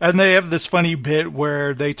 And they have this funny bit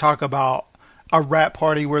where they talk about a rap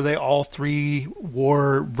party where they all three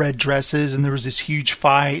wore red dresses and there was this huge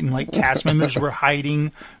fight and like cast members were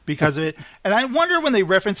hiding because of it. And I wonder when they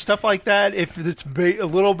reference stuff like that, if it's a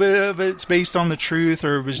little bit of it's based on the truth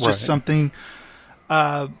or it was just something.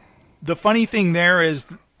 The funny thing there is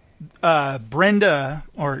Brenda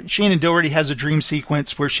or Shannon Doherty has a dream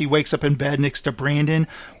sequence where she wakes up in bed next to Brandon,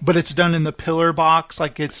 but it's done in the pillar box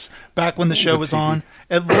like it's back when the show was on.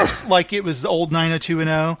 It looks like it was the old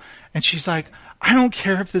 90210, and she's like, I don't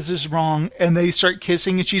care if this is wrong, and they start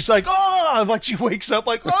kissing, and she's like, oh, like she wakes up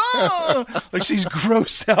like, oh, like she's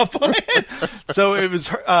grossed out by it. So it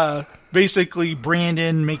was basically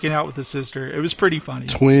Brandon making out with his sister. It was pretty funny.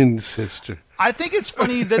 Twin sister. I think it's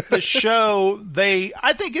funny that the show,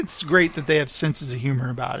 I think it's great that they have senses of humor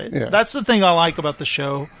about it. Yeah. That's the thing I like about the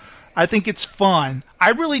show. I think it's fun. I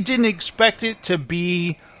really didn't expect it to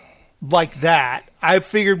be like that. I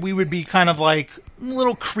figured we would be kind of like a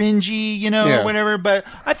little cringy, or whatever, but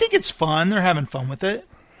I think it's fun. They're having fun with it.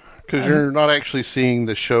 Because you're not actually seeing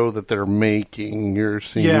the show that they're making. You're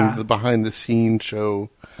seeing the behind-the-scenes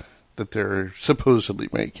show that they're supposedly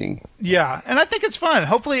making. Yeah, and I think it's fun.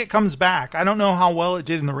 Hopefully it comes back. I don't know how well it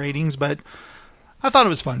did in the ratings, but I thought it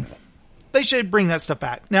was fun. They should bring that stuff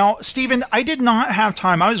back. Now, Steven, I did not have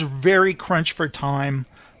time. I was very crunched for time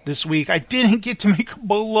this week. I didn't get to make a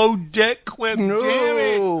Below Deck clip. No.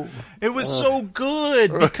 Damn it. It was so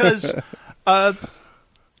good because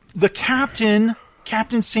the Captain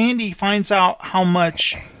Sandy, finds out how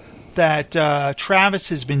much that Travis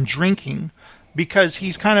has been drinking because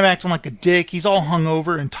he's kind of acting like a dick. He's all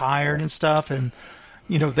hungover and tired and stuff. And,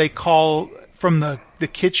 they call from the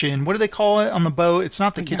kitchen. What do they call it on the boat? It's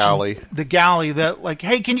not the kitchen. Galley. The galley. That like,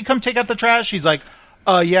 hey, can you come take out the trash? He's like,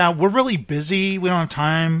 yeah, we're really busy. We don't have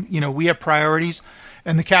time. We have priorities.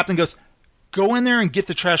 And the captain goes, go in there and get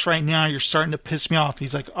the trash right now. You're starting to piss me off.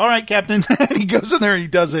 He's like, all right, Captain. And he goes in there and he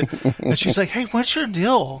does it. And she's like, hey, what's your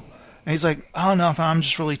deal? And he's like, oh, nothing. I'm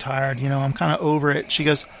just really tired. I'm kind of over it. She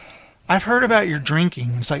goes, I've heard about your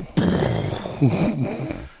drinking. He's like,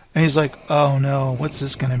 and he's like, oh, no, what's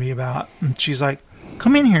this going to be about? And she's like,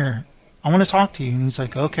 come in here. I want to talk to you. And he's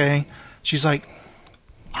like, okay. She's like,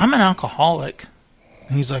 I'm an alcoholic.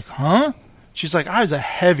 And he's like, huh? She's like, I was a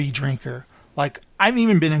heavy drinker. Like, I've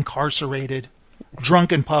even been incarcerated,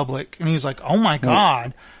 drunk in public. And he's like, oh, my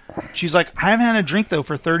God. She's like, I haven't had a drink, though,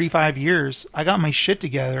 for 35 years. I got my shit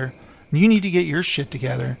together. You need to get your shit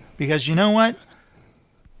together. Because you know what?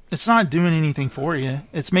 It's not doing anything for you.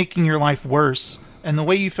 It's making your life worse. And the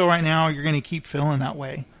way you feel right now, you're going to keep feeling that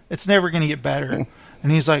way. It's never going to get better.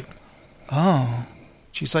 And he's like, oh.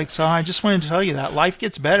 She's like, so I just wanted to tell you that. Life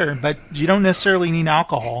gets better, but you don't necessarily need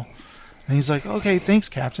alcohol. And he's like, okay, thanks,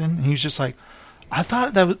 Captain. And he was just like, I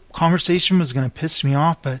thought that conversation was going to piss me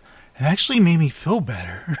off, but it actually made me feel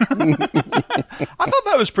better. I thought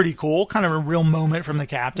that was pretty cool. Kind of a real moment from the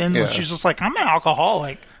Captain. Yeah. Where she's just like, I'm an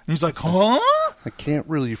alcoholic. And he's like, huh? I can't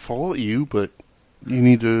really fault you, but you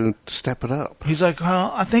need to step it up. He's like,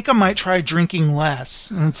 well, I think I might try drinking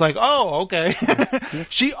less. And it's like, oh, okay.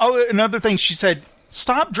 Another thing, she said,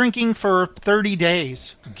 stop drinking for 30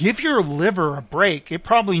 days. Give your liver a break. It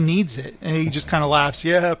probably needs it. And he just kind of laughs.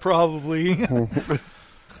 Yeah, probably.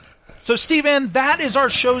 So, Steven, that is our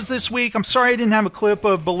shows this week. I'm sorry I didn't have a clip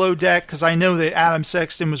of Below Deck because I know that Adam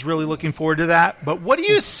Sexton was really looking forward to that. But what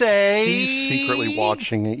do you say? He's secretly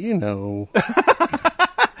watching it,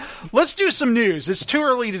 Let's do some news. It's too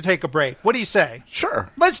early to take a break. What do you say? Sure.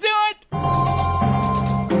 Let's do it!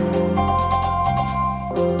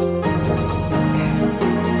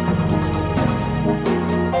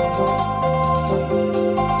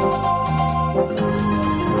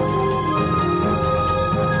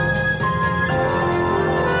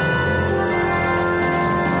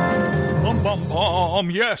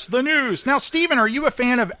 Yes, the news. Now, Steven, are you a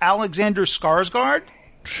fan of Alexander Skarsgård?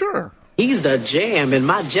 Sure. He's the jam in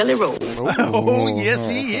my jelly roll. Oh, yes,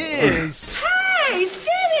 he is. Hey,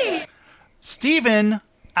 Steady! Steven,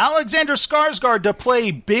 Alexander Skarsgård to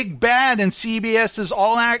play Big Bad in CBS's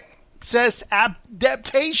All Access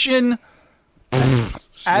adaptation of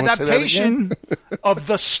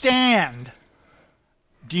The Stand.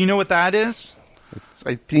 Do you know what that is?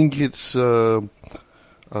 I think it's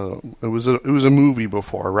it was a movie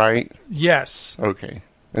before, right? Yes. Okay.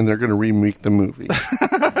 And they're going to remake the movie.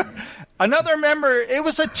 Another member, it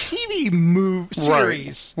was a TV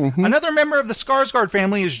series. Right. Mm-hmm. Another member of the Skarsgård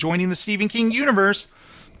family is joining the Stephen King universe.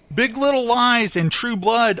 Big Little Lies and True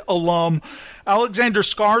Blood alum Alexander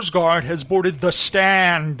Skarsgård has boarded The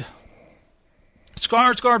Stand.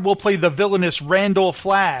 Skarsgård will play the villainous Randall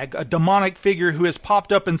Flagg, a demonic figure who has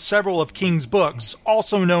popped up in several of King's books,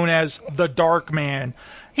 also known as the Dark Man.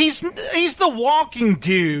 He's the walking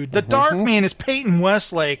dude. The Dark Man is Peyton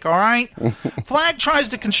Westlake, all right? Flagg tries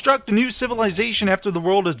to construct a new civilization after the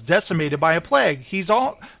world is decimated by a plague. He's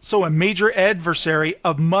also a major adversary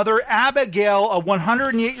of Mother Abigail, a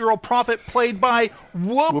 108-year-old prophet played by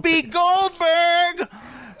Whoopi Goldberg.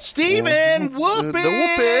 Steven, Whoopi! The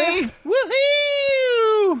Whoopi!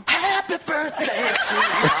 Woohoo! Happy birthday to you.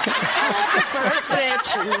 Happy birthday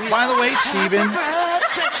to you. By the way, Steven,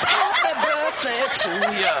 Happy birthday to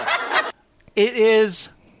you. it is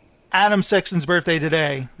Adam Sexton's birthday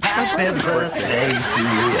today. Happy birthday to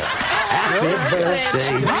you. Happy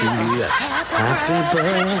birthday to you. Happy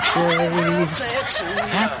birthday.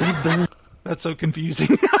 Happy birthday. That's so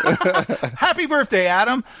confusing. Happy birthday,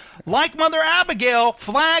 Adam. Like Mother Abigail,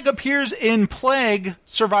 Flagg appears in Plague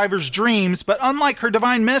Survivor's Dreams, but unlike her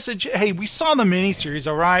divine message, hey, we saw the miniseries,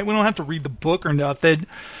 all right? We don't have to read the book or nothing.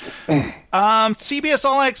 CBS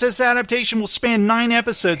All Access adaptation will span 9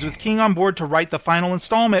 episodes with King on board to write the final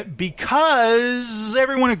installment because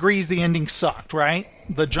everyone agrees the ending sucked, right?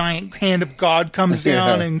 The giant hand of God comes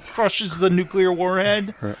down and crushes the nuclear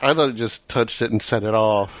warhead. I thought it just touched it and set it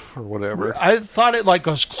off or whatever. I thought it like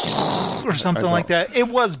goes or something like that. It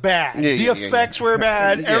was bad. The effects were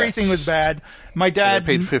bad. Yes. Everything was bad. My dad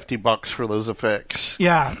paid $50 for those effects.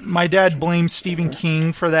 Yeah, my dad blames Stephen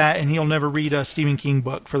King for that, and he'll never read a Stephen King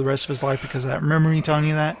book for the rest of his life because of that. Remember me telling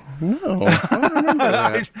you that? No, I don't remember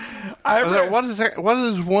that. What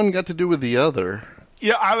does one got to do with the other?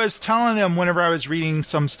 Yeah, I was telling him whenever I was reading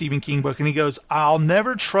some Stephen King book, and he goes, I'll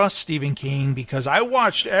never trust Stephen King because I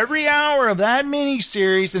watched every hour of that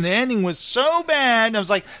miniseries, and the ending was so bad. And I was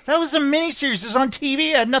like, that was a miniseries. It was on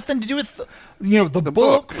TV. It had nothing to do with, the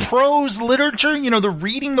book, prose literature, the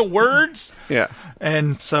reading the words. Yeah.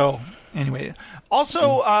 And so, anyway.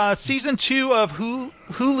 Also, season 2 of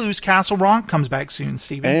Hulu's Castle Rock comes back soon,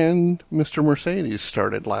 Stephen. And Mr. Mercedes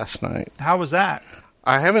started last night. How was that?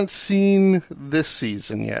 I haven't seen this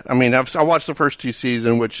season yet. I mean, I watched the first 2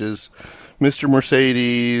 seasons, which is Mr.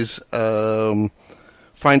 Mercedes,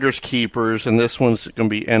 Finders Keepers, and this one's going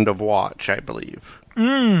to be End of Watch, I believe.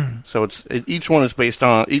 So each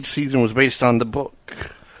season was based on the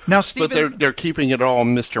book. Now, Stephen, but they're keeping it all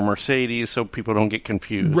Mr. Mercedes so people don't get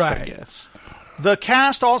confused, right. I guess. The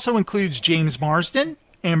cast also includes James Marsden,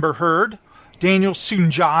 Amber Heard, Daniel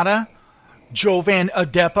Sunjata, Jovan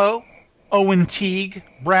Adepo, Owen Teague,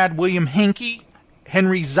 Brad William Hinkey,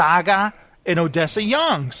 Henry Zaga, and Odessa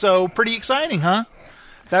Young. So pretty exciting, huh?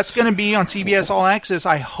 That's going to be on CBS All Access.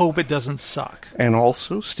 I hope it doesn't suck. And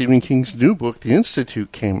also, Stephen King's new book, The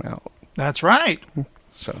Institute, came out. That's right.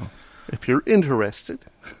 So, if you're interested.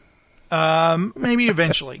 Maybe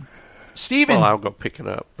eventually. Stephen. Well, I'll go pick it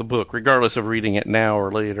up, the book, regardless of reading it now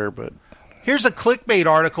or later, but... Here's a clickbait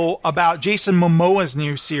article about Jason Momoa's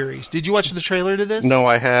new series. Did you watch the trailer to this? No,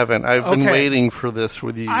 I haven't. I've been waiting for this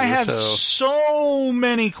with you. I have so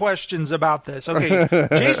many questions about this. Okay,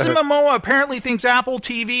 Jason Momoa apparently thinks Apple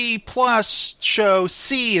TV Plus show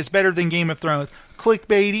C is better than Game of Thrones.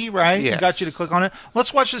 Clickbaity, right? Yes. I got you to click on it.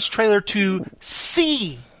 Let's watch this trailer to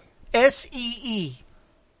C, S-E-E,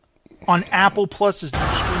 on Apple Plus's new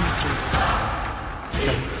streaming service.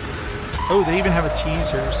 Okay. Oh, they even have a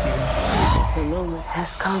teaser, Stephen. The moment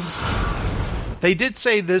has come. They did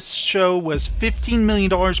say this show was $15 million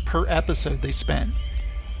per episode they spent.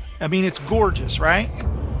 I mean, it's gorgeous, right?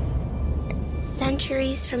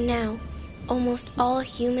 Centuries from now, almost all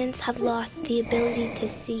humans have lost the ability to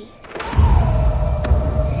see.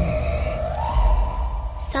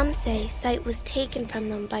 Some say sight was taken from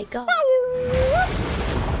them by God.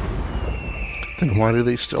 Then why do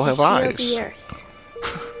they still have to heal eyes? The earth.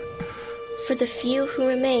 For the few who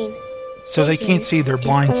remain, so they can't see, they're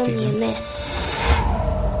blind, is only Stephen. a myth.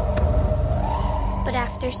 But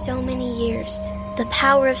after so many years, the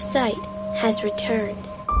power of sight has returned.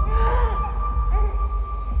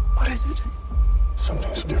 What is it?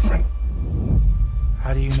 Something's different.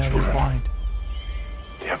 How do you know you're blind?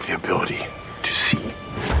 They have the ability to see.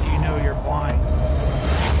 How do you know you're blind?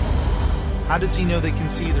 How does he know they can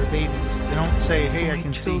see their babies? They don't say, hey, I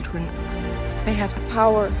can see. They have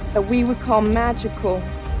power that we would call magical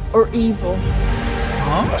or evil.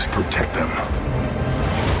 Huh? Must protect them.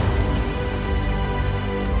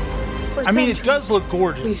 I mean, it does look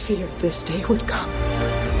gorgeous. We feared this day would come.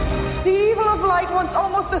 The evil of light once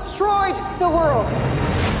almost destroyed the world.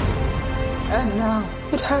 And now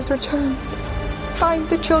it has returned. Find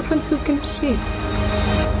the children who can see.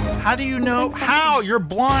 How do you know? How? You're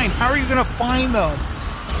blind. How are you going to find them?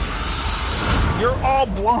 You're all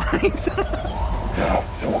blind. No,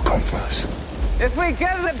 they will come for us. If we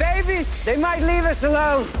kill the babies, they might leave us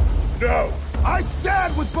alone. No, I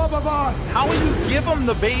stand with Bubba Boss. How will you give them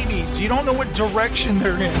the babies? You don't know what direction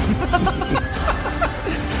they're in.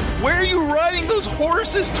 Where are you riding those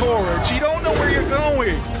horses towards? You don't know where you're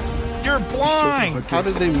going. You're blind. How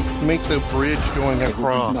did they make the bridge going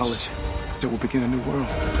across? Knowledge that will begin a new world.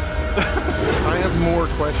 I have more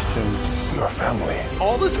questions. Your family.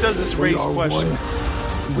 All this does is raise questions.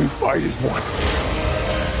 One. We fight as one.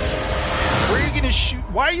 Where are you going to shoot?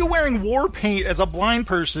 Why are you wearing war paint as a blind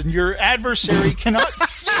person? Your adversary cannot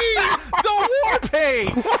see the war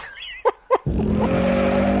paint.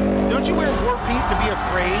 Don't you wear war paint to be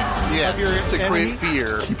afraid of your to enemy? create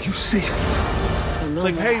fear. Keep you safe. It's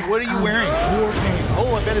like, hey, what are you wearing? War paint.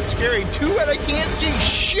 Oh, I bet it's scary. Too bad I can't see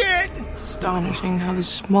shit. It's astonishing how the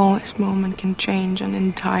smallest moment can change an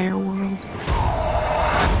entire world.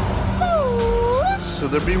 So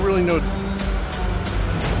there'd be really no...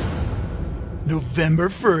 November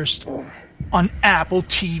 1st on Apple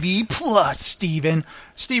TV Plus, Steven.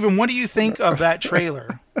 Steven, what do you think of that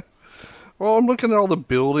trailer? Well, I'm looking at all the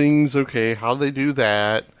buildings. Okay, how do they do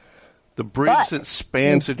that? The bridge that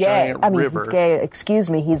spans a giant river. He's gay. Excuse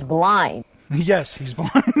me, he's blind. Yes, he's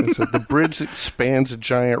blind. So the bridge that spans a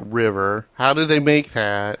giant river. How do they make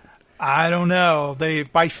that? I don't know. They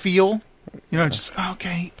by feel, just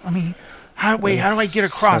okay. How do I get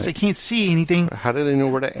across? I can't see anything. How do they know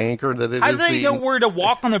where to anchor that it How is? do they know where to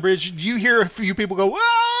walk on the bridge? Do you hear a few people go,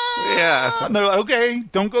 ah! Yeah. And they're like, okay,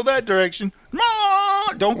 don't go that direction.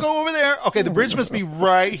 Ah! Don't go over there. Okay, the bridge must be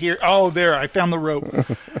right here. Oh, there, I found the rope.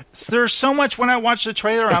 There's so much when I watch the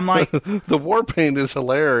trailer, I'm like... The war paint is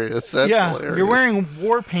hilarious. That's hilarious. You're wearing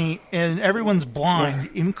war paint and everyone's blind,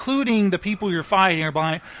 including the people you're fighting are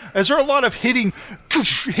blind. Is there a lot of hitting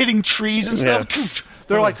trees and stuff? Yeah.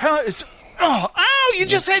 They're like, huh, ow, you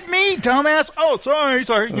just hit me, dumbass. Oh, sorry.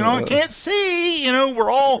 I can't see.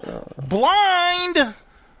 We're all blind.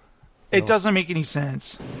 It doesn't make any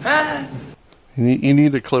sense. You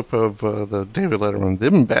need a clip of the David Letterman.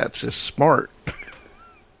 Them bats is smart.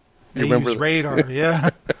 They use radar,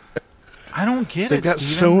 yeah. I don't get They've it, got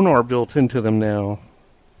Steven. sonar built into them now.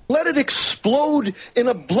 Let it explode in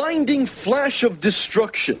a blinding flash of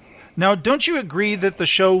destruction. Now, don't you agree that the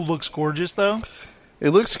show looks gorgeous, though?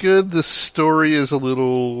 It looks good. The story is a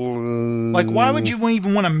little... Like, why would you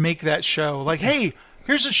even want to make that show? Like, hey,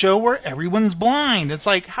 here's a show where everyone's blind. It's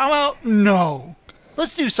like, how about no?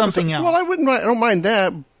 Let's do something else. Well, I don't mind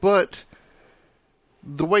that, but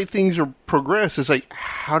the way things are progressed is like,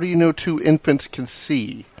 how do you know two infants can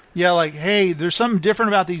see? Yeah, like, hey, there's something different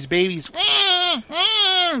about these babies.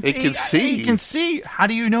 It can see. He can see. How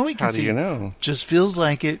do you know he can see? How do you know? Just feels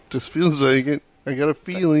like it. I got a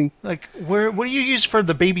feeling. Like, what do you use for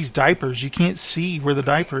the baby's diapers? You can't see where the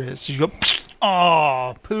diaper is. So you go,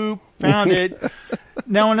 oh, poop, found it.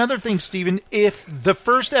 Now, another thing, Steven, if the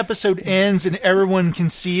first episode ends and everyone can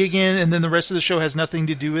see again and then the rest of the show has nothing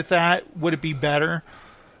to do with that, would it be better?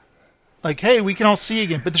 Like, hey, we can all see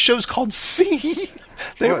again. But the show's called See.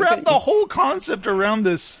 They wrap the whole concept around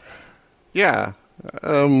this. Yeah.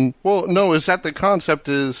 Well, no, is that the concept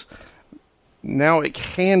is... Now it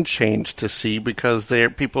can change to see because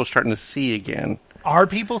people are starting to see again. Are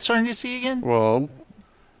people starting to see again? Well,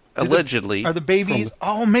 allegedly. Are the babies...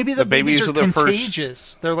 maybe the babies are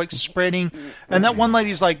contagious. They're like spreading. And that one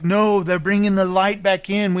lady's like, no, they're bringing the light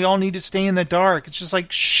back in. We all need to stay in the dark. It's just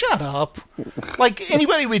like, shut up. Like,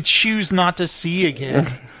 anybody would choose not to see again.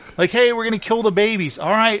 Like, hey, we're going to kill the babies.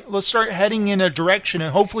 All right, let's start heading in a direction.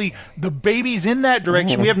 And hopefully the baby's in that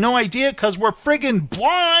direction. We have no idea because we're friggin'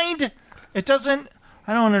 blind. It doesn't...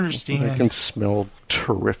 I don't understand. It can smell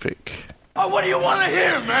terrific. Oh, what do you want to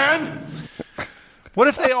hear, man? What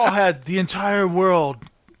if they all had... The entire world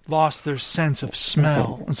lost their sense of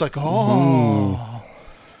smell? It's like,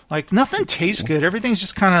 Like, nothing tastes good. Everything's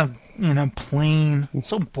just kind of, plain. It's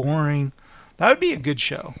so boring. That would be a good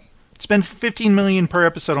show. Spend $15 million per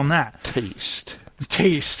episode on that.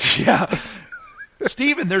 Taste, yeah.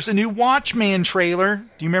 Steven, there's a new Watchman trailer.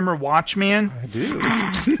 Do you remember Watchman? I do.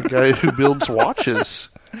 The guy who builds watches.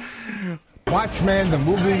 Watchman, the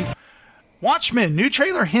movie. Watchmen, new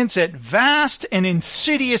trailer hints at vast and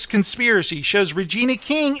insidious conspiracy. Shows Regina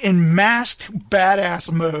King in masked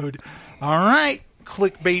badass mode. All right,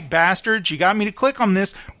 clickbait bastards. You got me to click on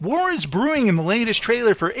this. War is brewing in the latest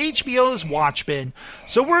trailer for HBO's Watchmen.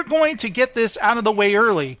 So we're going to get this out of the way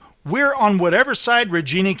early. We're on whatever side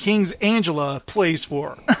Regina King's Angela plays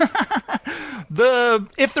for.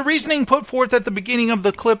 If the reasoning put forth at the beginning of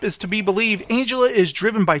the clip is to be believed, Angela is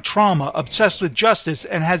driven by trauma, obsessed with justice,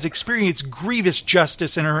 and has experienced grievous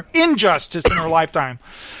injustice in her lifetime.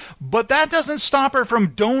 But that doesn't stop her from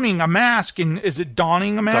donning a mask. And is it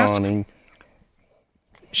donning a mask? Donning.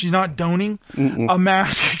 She's not donning a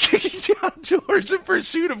mask, kicking down doors in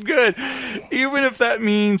pursuit of good, even if that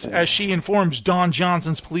means, as she informs Don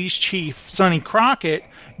Johnson's police chief, Sonny Crockett,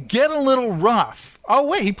 get a little rough. Oh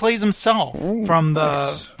wait, he plays himself from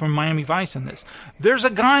Miami Vice in this. There's a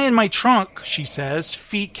guy in my trunk, she says,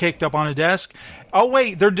 feet kicked up on a desk. Oh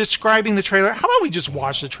wait, they're describing the trailer. How about we just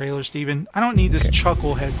watch the trailer, Steven? I don't need this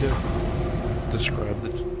chucklehead to describe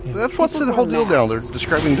the. That's what's the whole deal down there.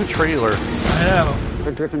 Describing the trailer. I know.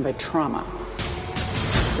 They're driven by trauma.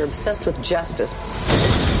 They're obsessed with justice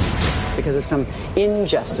because of some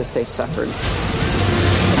injustice they suffered.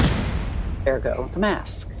 Ergo, the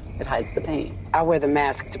mask. It hides the pain. I wear the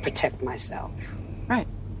mask to protect myself. Right.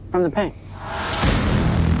 From the pain.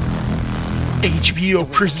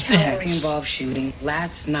 HBO presents involved shooting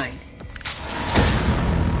last night.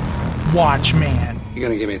 Watchman. You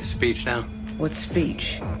gonna give me the speech now? What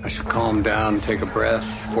speech? I should calm down and take a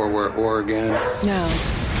breath before we're at war again. No.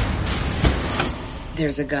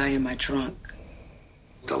 There's a guy in my trunk.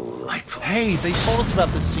 Delightful. Hey, they told us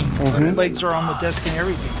about this scene. The legs are on the desk and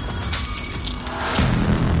everything.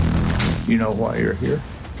 You know why you're here?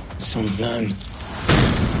 Some nun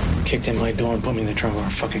kicked in my door and put me in the trunk of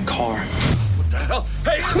our fucking car. What the hell?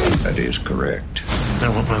 Hey! That is correct. I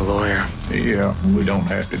want my lawyer. Yeah, we don't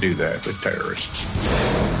have to do that with terrorists.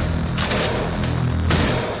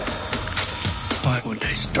 Why would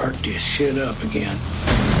they start this shit up again?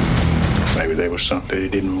 Maybe there was something they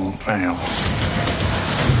didn't want found.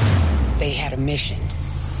 They had a mission.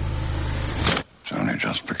 It's only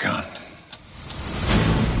just begun.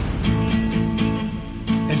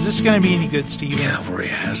 Is this going to be any good, Steven? Cavalry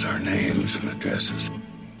has our names and addresses.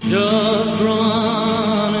 Just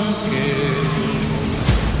run and scare.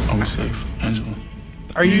 Are we safe, Angela?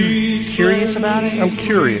 Are you curious about it? I'm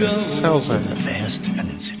curious. How's that? A vast and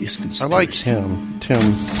insidious I like him. Tim.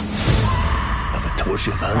 Of a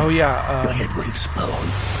torture bomb. Oh, yeah. Your head would explode.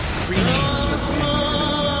 3 names with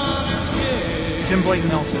Tim. Tim Blake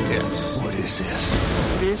Nelson. Yes. What is this?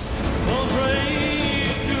 This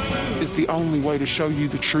is the only way to show you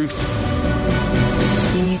the truth.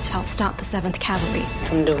 You need to help stop the 7th Cavalry.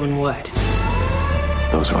 I'm doing what?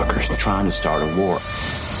 Those fuckers are trying to start a war.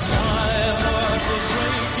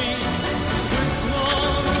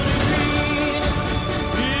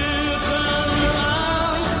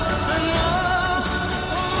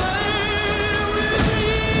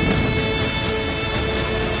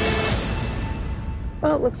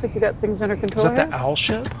 Well, it looks like you got things under control. Is that the owl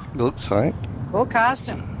ship? Looks like. Cool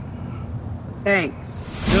costume. Thanks.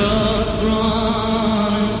 Just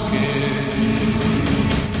run and scare.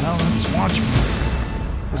 Well, let's watch.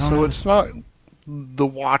 So it's not The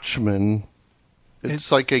Watchmen.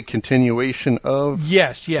 It's like a continuation of.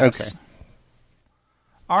 Yes. Okay.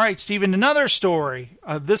 All right, Stephen, another story.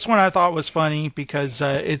 This one I thought was funny because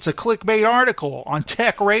it's a clickbait article on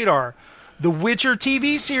Tech Radar. The Witcher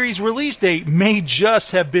TV series release date may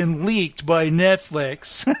just have been leaked by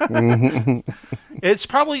Netflix. It's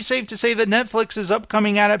probably safe to say that Netflix's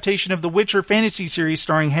upcoming adaptation of the Witcher fantasy series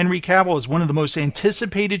starring Henry Cavill is one of the most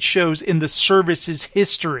anticipated shows in the service's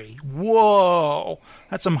history. Whoa.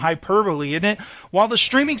 That's some hyperbole, isn't it? While the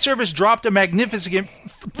streaming service dropped a magnificent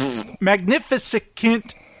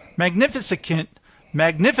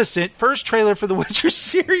first trailer for the Witcher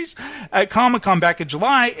series at Comic-Con back in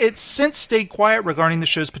July, it's since stayed quiet regarding the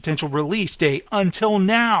show's potential release date until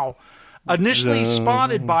now. Initially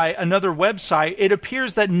spotted by another website, it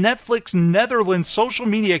appears that Netflix Netherlands social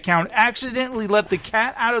media account accidentally let the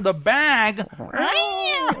cat out of the bag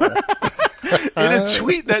in a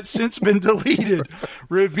tweet that's since been deleted,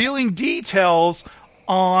 revealing details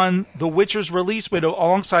on The Witcher's release window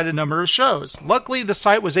alongside a number of shows. Luckily, the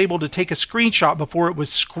site was able to take a screenshot before it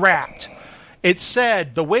was scrapped. It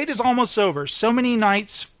said, "The wait is almost over. So many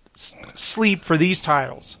nights sleep for these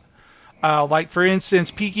titles. Like, for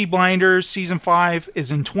instance, Peaky Blinders Season 5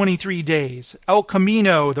 is in 23 days. El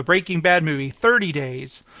Camino, the Breaking Bad movie, 30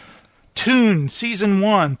 days. Toon, Season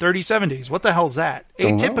 1, 37 days. What the hell's that?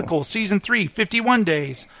 Atypical, Season 3, 51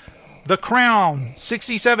 days. The Crown,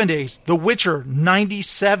 67 days. The Witcher,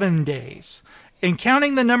 97 days. In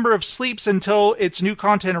counting the number of sleeps until its new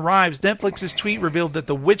content arrives, Netflix's tweet revealed that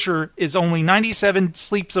The Witcher is only 97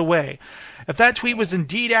 sleeps away. If that tweet was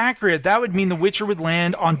indeed accurate, that would mean The Witcher would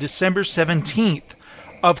land on December 17th.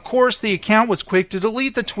 Of course, the account was quick to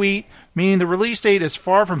delete the tweet, meaning the release date is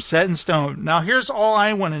far from set in stone. Now, here's all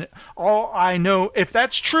I know. If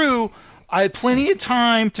that's true, I had plenty of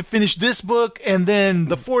time to finish this book and then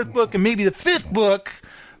the 4th book and maybe the 5th book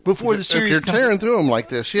before the series If you're tearing through them like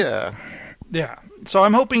this, yeah. Yeah. So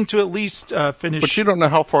I'm hoping to at least finish. But you don't know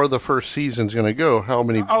how far the first season's going to go. How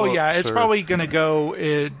many? Oh yeah, it's probably going to go.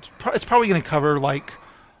 It's probably going to cover like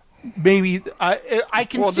maybe I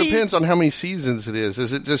can. Well, see. It depends on how many seasons it is.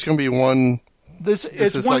 Is it just going to be one?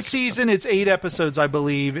 It's one season. It's 8 episodes, I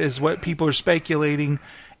believe, is what people are speculating,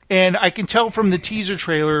 and I can tell from the teaser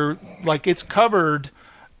trailer, like it's covered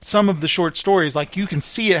some of the short stories. Like you can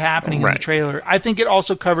see it happening in the trailer. I think it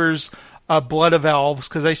also covers. Blood of Elves,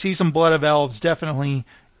 because I see some Blood of Elves definitely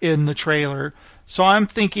in the trailer. So I'm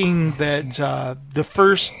thinking that the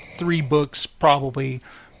first 3 books probably,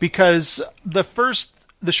 because the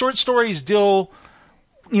short stories deal,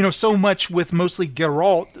 so much with mostly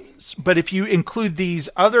Geralt, but if you include these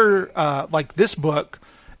other, like this book,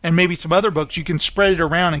 and maybe some other books, you can spread it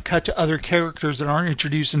around and cut to other characters that aren't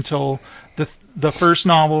introduced until the first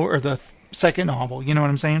novel or the second novel. You know what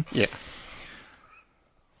I'm saying? Yeah.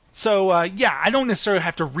 So, I don't necessarily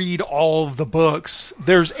have to read all of the books.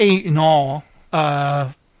 There's 8 in all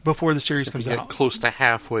before the series comes out. Close to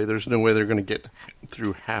halfway, there's no way they're going to get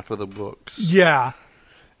through half of the books. Yeah.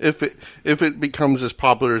 If it becomes as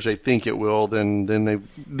popular as they think it will, then they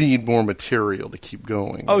need more material to keep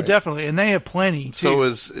going. Oh, right? Definitely. And they have plenty,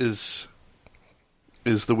 too. So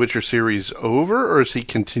is the Witcher series over, or is he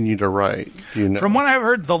continue to write? Do you know? From what I've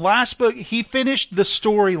heard, the last book, he finished the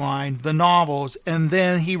storyline, the novels, and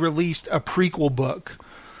then he released a prequel book.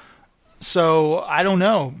 So, I don't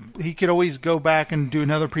know. He could always go back and do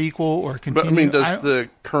another prequel or continue. But, I mean, does the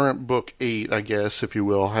current book 8, I guess, if you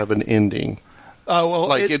will, have an ending?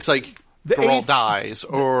 Well, it's like Geralt dies,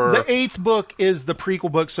 or... The 8th book is the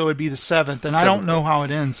prequel book, so it'd be the 7th, and I don't know how it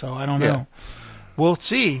ends, so I don't know. We'll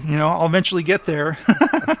see. I'll eventually get there.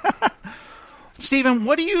 Stephen,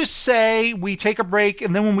 what do you say we take a break,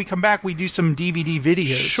 and then when we come back, we do some DVD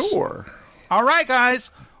videos? Sure. All right, guys.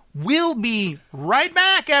 We'll be right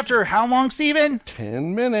back after how long, Stephen?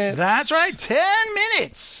 10 minutes. That's right, 10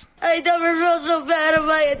 minutes. I never felt so bad in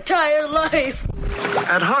my entire life.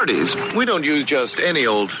 At Hardee's, we don't use just any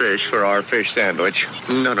old fish for our fish sandwich.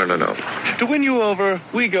 No. To win you over,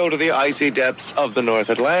 we go to the icy depths of the North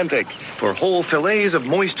Atlantic for whole fillets of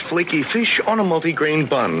moist, flaky fish on a multigrain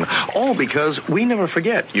bun. All because we never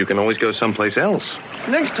forget you can always go someplace else.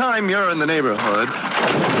 Next time you're in the neighborhood...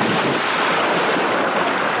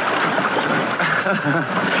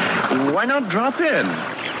 why not drop in?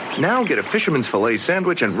 Now get a fisherman's fillet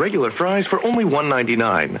sandwich and regular fries for only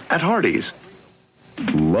 $1.99 at Hardee's.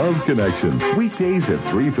 Love Connection, weekdays at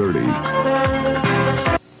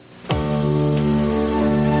 3:30.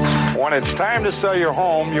 When it's time to sell your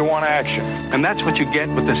home, you want action. And that's what you get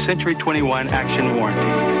with the Century 21 Action Warranty.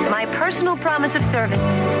 My personal promise of service,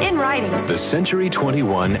 in writing. The Century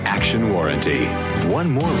 21 Action Warranty. One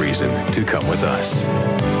more reason to come with us.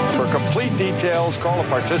 For complete details, call a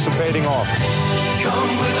participating office.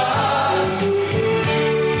 Come with us.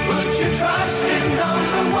 Put your trust in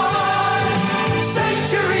number 1.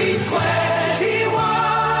 Century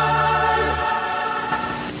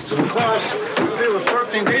 21. Some class.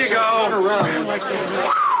 Here you go.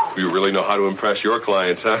 You really know how to impress your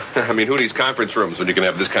clients, huh? I mean, who needs conference rooms when you can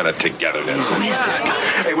have this kind of togetherness? Who is this guy?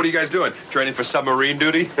 Hey, what are you guys doing? Training for submarine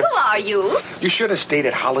duty? Who are you? You should have stayed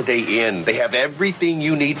at Holiday Inn. They have everything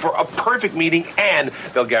you need for a perfect meeting, and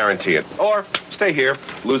they'll guarantee it. Or stay here,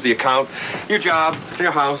 lose the account, your job,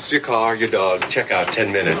 your house, your car, your dog. Check out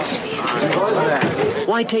 10 minutes.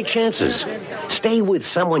 Why take chances? Stay with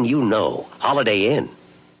someone you know. Holiday Inn.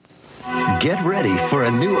 Get ready for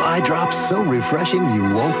a new eye drop so refreshing you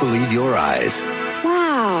won't believe your eyes.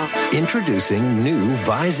 Wow. Introducing new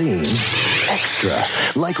Visine Extra.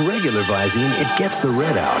 Like regular Visine, it gets the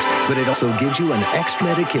red out, but it also gives you an extra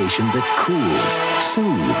medication that cools,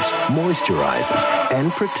 soothes, moisturizes,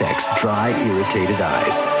 and protects dry, irritated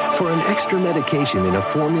eyes. For an extra medication in a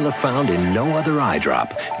formula found in no other eye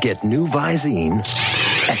drop, get new Visine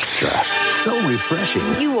Extra. So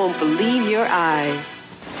refreshing. You won't believe your eyes.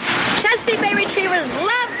 Chesapeake Bay Retrievers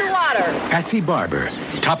love the water. Patsy Barber,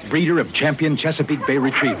 top breeder of champion Chesapeake Bay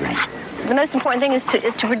Retrievers. The most important thing is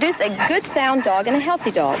to produce a good, sound dog and a healthy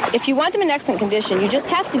dog. If you want them in excellent condition, you just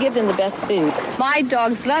have to give them the best food. My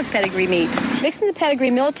dogs love pedigree meat. Mixing the pedigree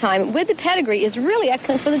mealtime with the pedigree is really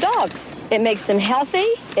excellent for the dogs. It makes them healthy.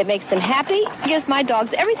 It makes them happy. It gives my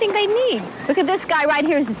dogs everything they need. Look at this guy right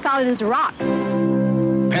here. He's as solid as a rock.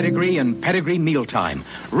 Pedigree and pedigree mealtime.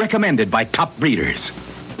 Recommended by top breeders.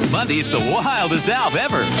 Monday, it's the wildest Alf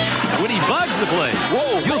ever. When he bugs the place,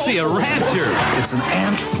 you'll see a rancher. It's an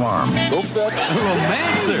ant farm. Go fetch. A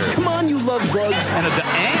romancer. Come on, you love bugs. And a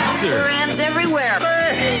dancer. There are ants everywhere.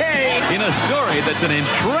 Hey! In a story that's an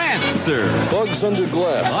entrancer. Bugs under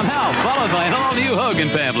glass. On Alf, followed by an all-new Hogan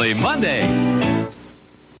family, Monday.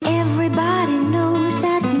 Everybody knows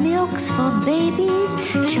that milk's for babies.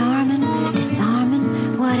 Charming,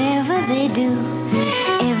 disarming, whatever they do.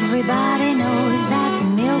 Everybody knows that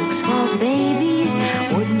milk's for babies.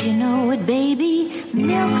 Wouldn't you know it, baby?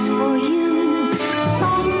 Milk's for you.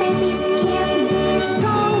 Soft baby skin,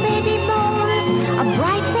 strong baby bones, a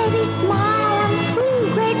bright baby smile,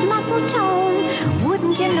 and great muscle tone.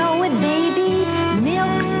 Wouldn't you know it, baby?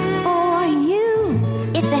 Milk's for you.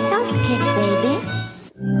 It's a health kick, baby.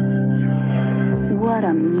 What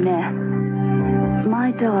a mess.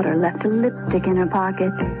 My daughter left a lipstick in her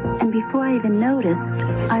pocket, and before I even noticed,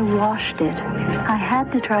 I washed it. I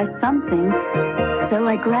had to try something, so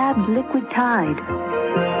I grabbed Liquid Tide.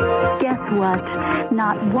 Guess what?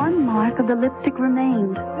 Not one mark of the lipstick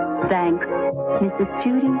remained. Thanks, Mrs.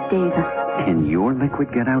 Judy Davis. Can your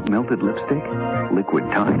liquid get out melted lipstick? Liquid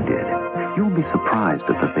Tide did. You'll be surprised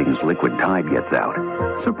at the things Liquid Tide gets out.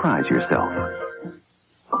 Surprise yourself.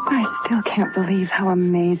 I still can't believe how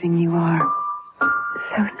amazing you are.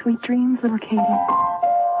 So sweet dreams, little Katie.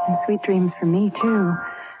 And sweet dreams for me, too.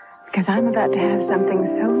 Because I'm about to have something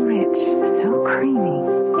so rich, so creamy.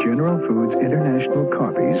 General Foods International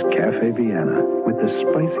Coffee's Cafe Vienna with the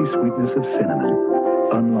spicy sweetness of cinnamon.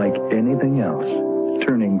 Unlike anything else,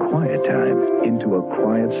 turning quiet time into a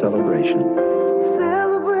quiet celebration.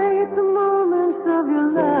 Celebrate the moments of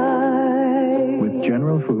your life. With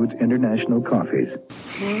General Foods International Coffees.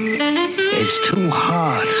 It's too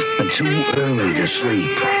hot and too early to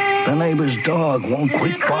sleep. The neighbor's dog won't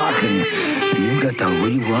quit barking, and you've got the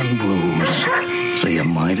rerun blues. So you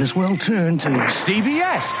might as well turn to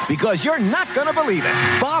CBS, because you're not going to believe it.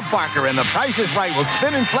 Bob Barker and The Price is Right will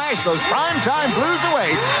spin and flash those primetime blues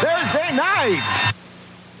away Thursday nights.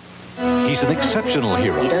 He's an exceptional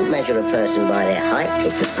hero. You don't measure a person by their height.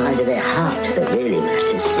 It's the size of their heart that really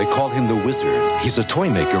matters. They call him the Wizard. He's a toy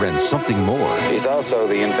maker and something more. He's also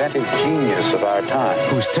the inventive genius of our time.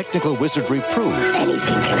 Whose technical wizardry proves anything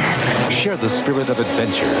can happen. Share the spirit of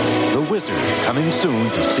adventure. The Wizard, coming soon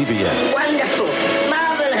to CBS. Wonderful.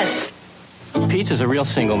 Marvelous. Pizza's a real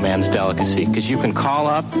single man's delicacy because you can call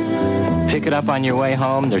up, pick it up on your way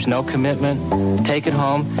home. There's no commitment. Take it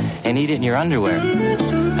home and eat it in your underwear.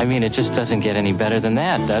 I mean, it just doesn't get any better than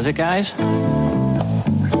that, does it, guys?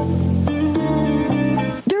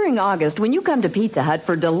 During August, when you come to Pizza Hut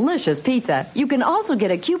for delicious pizza, you can also get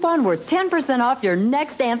a coupon worth 10% off your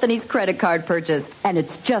next Anthony's credit card purchase. And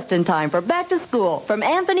it's just in time for back to school from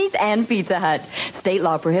Anthony's and Pizza Hut. State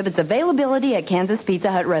law prohibits availability at Kansas Pizza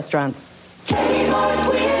Hut restaurants.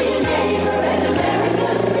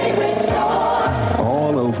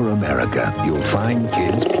 All over America, you'll find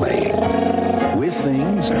kids playing. With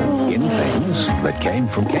things, in things that came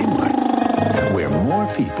from Kmart, where more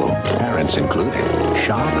people, parents included,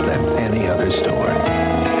 shop than any other store.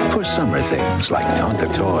 For summer things like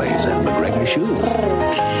Tonka toys and McGregor shoes.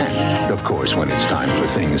 And, of course, when it's time for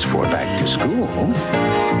things for back to school,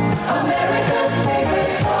 America's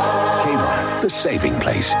favorite store. Kmart, the saving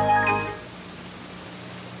place.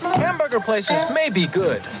 Hamburger places may be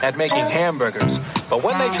good at making hamburgers, but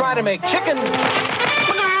when they try to make chicken,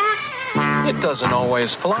 it doesn't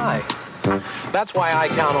always fly. That's why I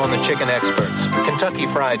count on the chicken experts, Kentucky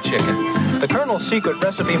Fried Chicken. The Colonel's secret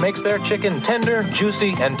recipe makes their chicken tender,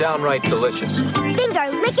 juicy, and downright delicious.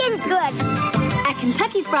 Finger licking good. At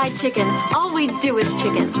Kentucky Fried Chicken, all we do is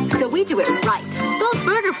chicken, so we do it right. Those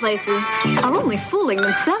burger places are only fooling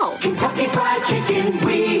themselves. Kentucky Fried Chicken,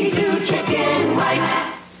 we do chicken right.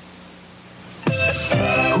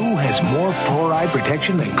 Who has more fluoride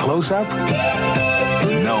protection than Close-Up?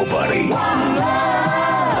 Nobody. Get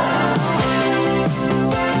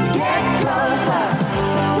Close-Up.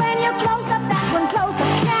 When you're close-up, that's when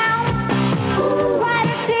close-up counts.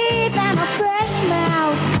 Whiter teeth and a fresh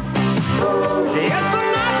mouth. It's the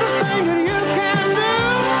nicest thing that you can do.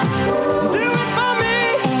 Do it for me.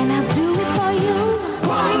 And I'll do it for you.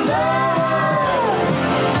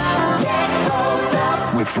 Get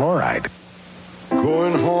Close-Up. With fluoride.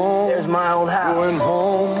 Going home. There's my old house. Going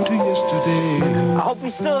home to yesterday. I hope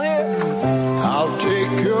you're still here. I'll take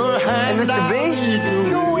your hand. Hey, Mr. B?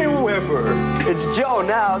 Joey Whipper. It's Joe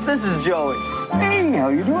now. This is Joey. Hey, how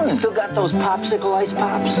you doing? Still got those popsicle ice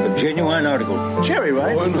pops? A genuine article. Cherry,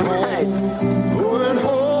 right? Going home. Going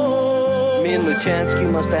home. Me and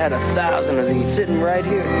Luchansky must have had 1,000 of these sitting right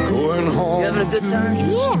here. Going home. You having a good time?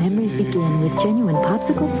 Yeah. Memories begin with genuine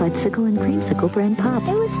popsicle, fudgesicle, and creamsicle brand pops.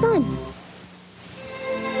 It was fun.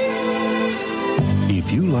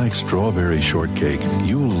 If you like strawberry shortcake,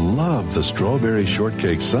 you'll love the strawberry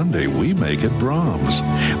shortcake sundae we make at Brahms.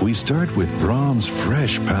 We start with Brahms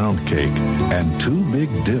fresh pound cake and 2 big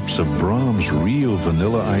dips of Brahms real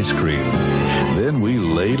vanilla ice cream. Then we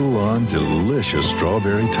ladle on delicious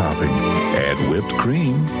strawberry topping, add whipped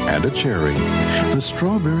cream and a cherry. The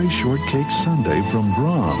strawberry shortcake sundae from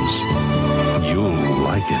Brahms. You'll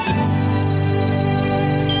like it.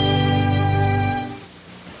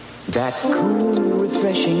 That cool,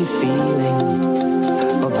 refreshing feeling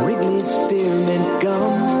of Wrigley's Spearmint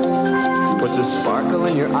Gum puts a sparkle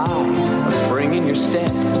in your eye, a spring in your step,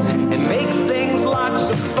 and makes things lots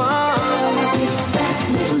of fun. It's that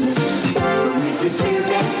little lift from Wrigley's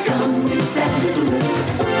Spearmint Gum. It's that little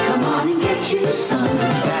lift. Come on and get you some.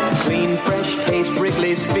 That clean, fresh taste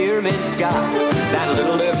Wrigley's Spearmint's got. That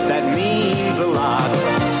little lift that means a lot.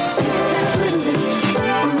 It's that little lift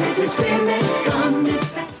from Wrigley's Spearmint Gum.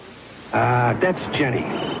 It's that. That's Jenny,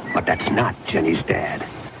 but that's not Jenny's dad.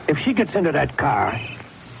 If she gets into that car,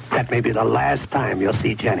 that may be the last time you'll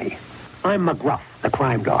see Jenny. I'm McGruff, the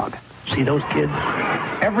crime dog. See those kids?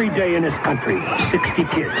 Every day in this country, 60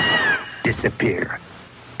 kids disappear.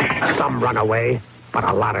 Some run away, but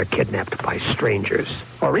a lot are kidnapped by strangers,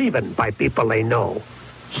 or even by people they know.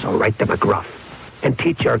 So write to McGruff and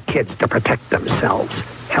teach your kids to protect themselves.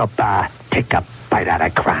 Help take a bite out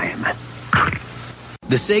of crime.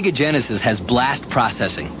 The Sega Genesis has blast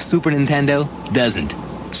processing. Super Nintendo doesn't.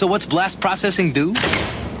 So what's blast processing do?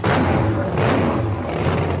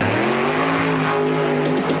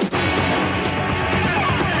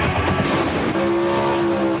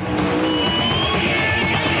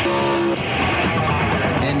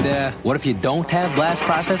 And what if you don't have blast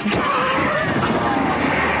processing?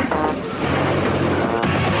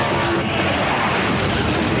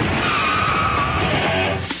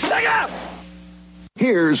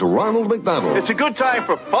 Here's Ronald McDonald. It's a good time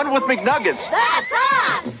for fun with McNuggets. That's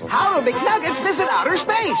us! How do McNuggets visit outer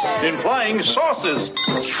space? In flying saucers.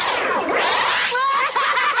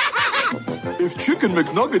 If Chicken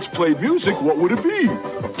McNuggets played music, what would it be?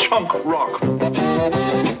 Chunk rock.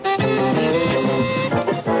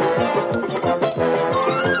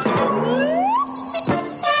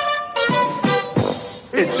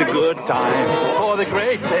 It's a good time for the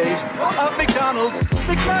great taste of McDonald's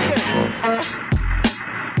McNuggets.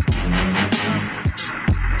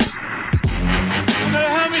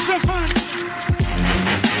 Have me some fun.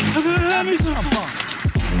 I'm gonna have me some fun.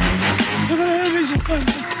 I'm gonna have me some fun.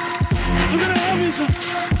 I'm gonna have me some.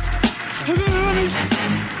 I'm gonna have me some.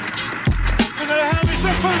 I'm gonna have me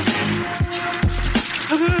some fun.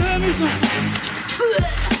 I'm gonna have me some fun.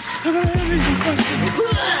 I'm gonna have me some fun.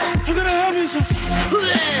 I'm gonna have me some.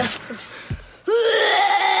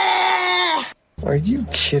 Are you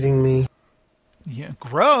kidding me? Yeah,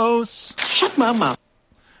 gross. Shut my mouth.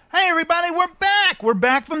 Hey, everybody, we're back. We're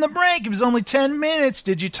back from the break. It was only 10 minutes.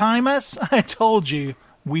 Did you time us? I told you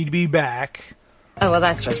we'd be back. Oh, well,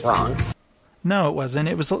 that's just wrong. No, it wasn't.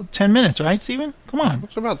 It was 10 minutes, right, Steven? Come on.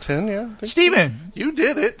 It's about 10, yeah. Steven! You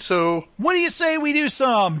did it, so... What do you say we do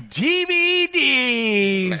some DVDs?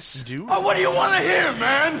 Oh, what do you want to hear,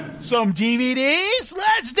 man? Some DVDs?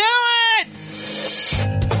 Let's do it!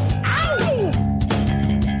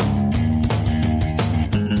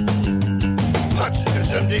 Let's do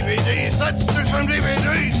some DVDs. Let's do some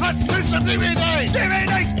DVDs. Let's do some DVDs.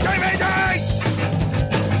 DVDs. DVDs.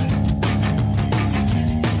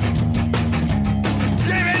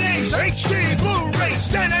 DVDs. HD, Blu-ray,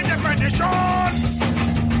 standard definition.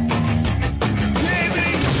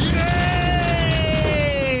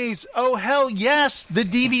 DVDs. Oh, hell yes. The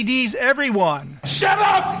DVDs, everyone. Shut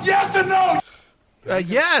up. Yes and no.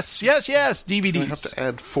 Yes. DVDs. I have to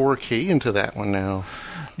add 4K into that one now.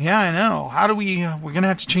 Yeah, I know. How do we... we're going to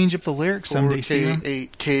have to change up the lyrics someday, Steven.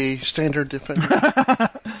 8K, standard definition.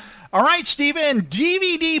 All right, Steven.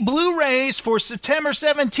 DVD Blu-rays for September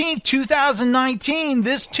 17th, 2019.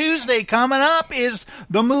 This Tuesday coming up is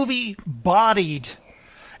the movie Bodied.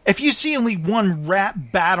 If you see only one rap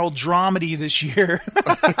battle dramedy this year...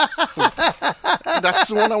 That's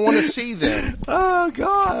the one I want to see then. Oh,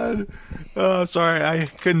 God. Sorry, I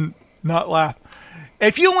couldn't not laugh.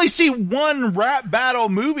 If you only see one rap battle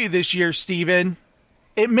movie this year, Steven,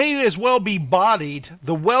 it may as well be Bodied.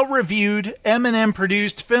 The well-reviewed,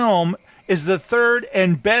 Eminem-produced film is the third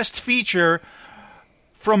and best feature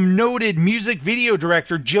from noted music video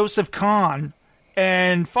director Joseph Kahn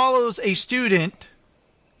and follows a student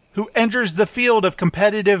who enters the field of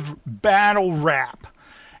competitive battle rap.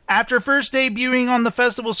 After first debuting on the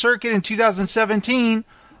festival circuit in 2017,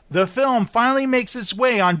 the film finally makes its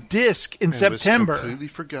way on disc in September. Was completely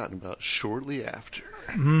forgotten about shortly after.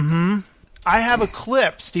 Mm-hmm. I have a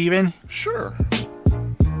clip, Steven. Sure.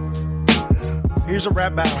 Here's a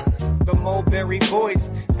rap battle. The Mulberry Boys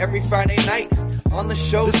every Friday night on the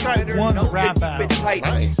show. This guy won the rap battle. Keep it tight.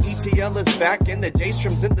 Nice. ETL is back and the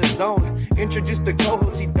J-Strom's in the zone. Introduce the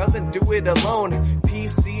co-host, he doesn't do it alone.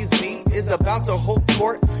 PCZ is about to hold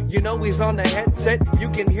court. You know he's on the headset, you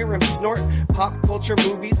can hear him snort. Pop culture,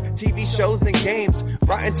 movies, TV shows, and games.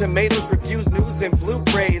 Rotten Tomatoes, reviews, news, and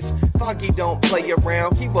Blu-rays. Foggy don't play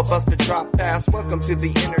around, he will bust a drop fast. Welcome to the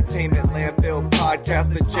Entertainment Landfill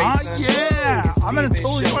Podcast, the Jason. Yeah, I'm gonna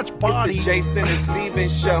totally watch Body. It's the Jason and Steven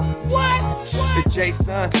Show. What? The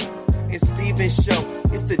Jason and Steven Show.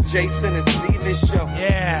 It's the Jason and Steven Show.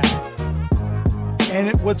 Yeah.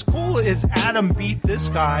 And what's cool is Adam beat this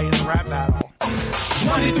guy in the rap battle.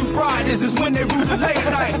 Monday through Fridays is when they rule the late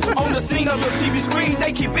night. On the scene of your TV screen,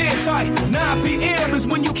 they keep it tight. 9 p.m. is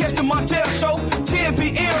when you catch the Montel Show. 10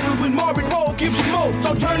 p.m. is when Marvin Rowe gives you more.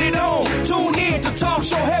 So turn it on. Tune in to Talk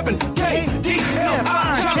Show Heaven.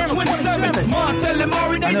 KDLI Channel 27. Montel and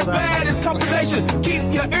Maury, they the baddest compilation. Keep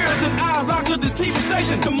your ears and eyes locked to this TV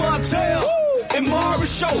station. It's the Montel and Maury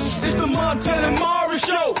Show. It's the Montel and Maury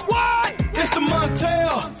Show. What? It's the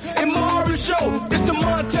Montel and Maury Show. It's the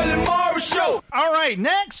Montel and Maury Show. All right,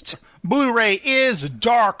 next Blu-ray is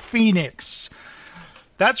Dark Phoenix.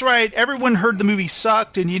 That's right, everyone heard the movie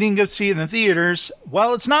sucked and you didn't go see it in the theaters.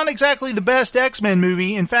 Well, it's not exactly the best X-Men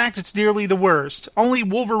movie. In fact, it's nearly the worst. Only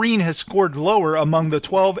Wolverine has scored lower among the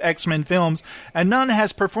 12 X-Men films, and none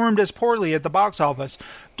has performed as poorly at the box office.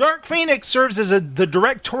 Dark Phoenix serves as the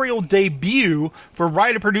directorial debut for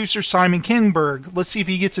writer-producer Simon Kinberg. Let's see if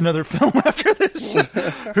he gets another film after this.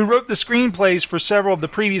 Who wrote the screenplays for several of the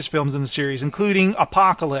previous films in the series, including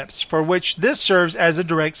Apocalypse, for which this serves as a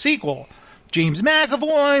direct sequel. James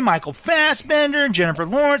McAvoy, Michael Fassbender, Jennifer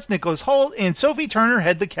Lawrence, Nicholas Hoult, and Sophie Turner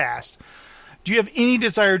head the cast. Do you have any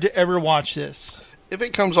desire to ever watch this? If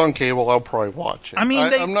it comes on cable, I'll probably watch it. I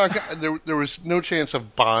mean, I'm not. There was no chance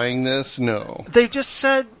of buying this. No, they just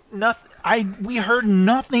said nothing. We heard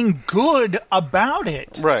nothing good about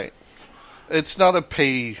it. Right. It's not a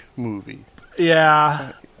pay movie.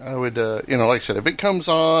 Yeah. I would, like I said, if it comes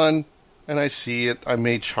on and I see it, I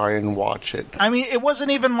may try and watch it. I mean, it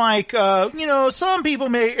wasn't even like, some people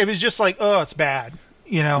may. It was just like, oh, it's bad.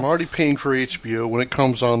 I'm already paying for HBO. When it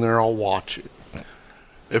comes on there, I'll watch it.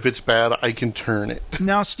 If it's bad, I can turn it.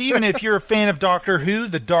 Now, Steven, if you're a fan of Doctor Who,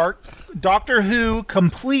 the Doctor Who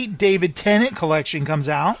Complete David Tennant collection comes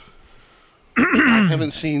out. I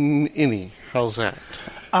haven't seen any. How's that?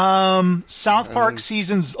 South Park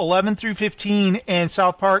seasons 11 through 15 and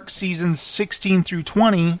South Park seasons 16 through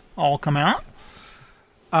 20 all come out.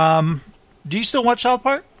 Do you still watch South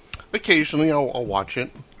Park? Occasionally, I'll watch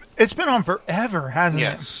it. It's been on forever, hasn't it?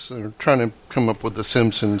 Yes, they're trying to come up with the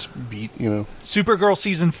Simpsons beat, Supergirl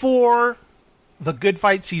Season 4, The Good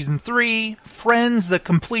Fight Season 3, Friends, the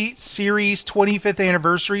complete series 25th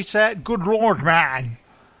anniversary set. Good Lord, man.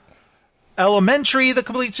 Elementary, the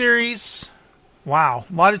complete series. Wow,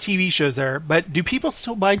 a lot of TV shows there. But do people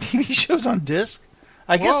still buy TV shows on disc?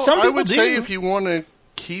 I guess some people do. I would say if you want to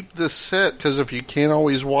keep the set, because if you can't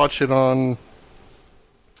always watch it on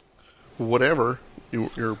whatever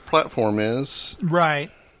your platform is.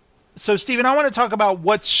 Right. So, Steven, I want to talk about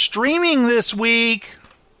what's streaming this week.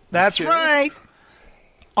 That's right.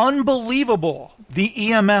 Unbelievable. The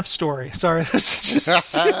EMF story. Sorry, this is just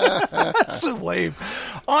so lame.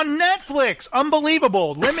 On Netflix,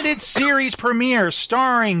 Unbelievable. Limited series premiere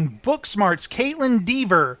starring Booksmart's Caitlin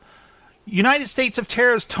Dever. United States of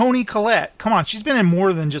Terror's Toni Collette. Come on, she's been in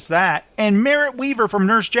more than just that. And Merritt Weaver from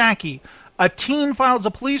Nurse Jackie. A teen files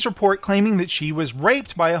a police report claiming that she was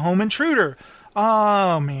raped by a home intruder.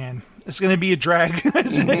 Oh, man. It's going to be a drag.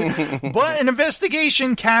 But an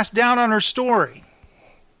investigation cast doubt on her story.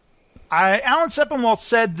 Alan Sepinwall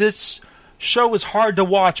said this show was hard to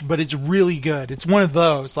watch, but it's really good. It's one of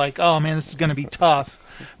those. Like, oh, man, this is going to be tough.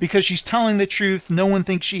 Because she's telling the truth, no one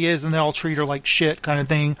thinks she is, and they all treat her like shit, kind of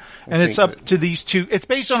thing. And it's up to these two. It's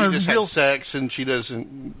based on a real had sex, and she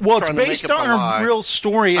doesn't. Well, it's based on a real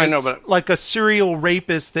story. It's I know, but like a serial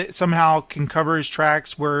rapist that somehow can cover his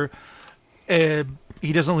tracks where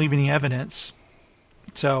he doesn't leave any evidence.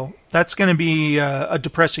 So that's going to be a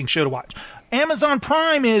depressing show to watch. Amazon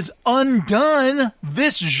Prime is Undone.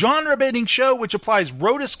 This genre-bending show, which applies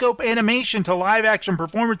rotoscope animation to live-action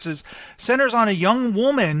performances, centers on a young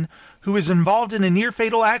woman who is involved in a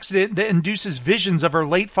near-fatal accident that induces visions of her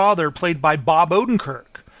late father, played by Bob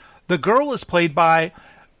Odenkirk. The girl is played by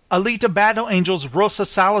Alita Battle Angel's Rosa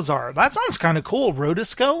Salazar. That sounds kind of cool.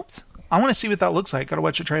 Rotoscoped? I want to see what that looks like. Gotta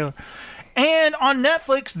watch the trailer. And on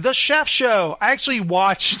Netflix, The Chef Show. I actually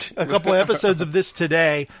watched a couple of episodes of this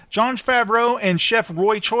today. Jon Favreau and Chef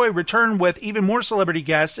Roy Choi return with even more celebrity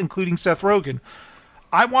guests, including Seth Rogen.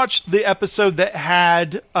 I watched the episode that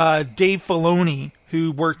had Dave Filoni,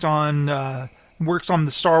 who works on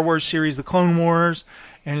the Star Wars series, The Clone Wars,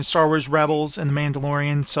 and Star Wars Rebels, and The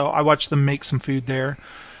Mandalorian. So I watched them make some food there.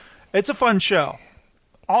 It's a fun show.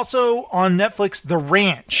 Also on Netflix, The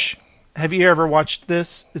Ranch. Have you ever watched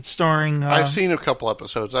this? It's starring... I've seen a couple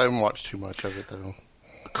episodes. I haven't watched too much of it, though.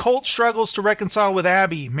 Colt struggles to reconcile with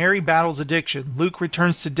Abby. Mary battles addiction. Luke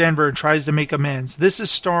returns to Denver and tries to make amends. This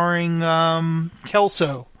is starring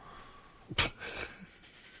Kelso.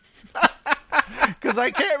 Because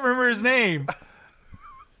I can't remember his name.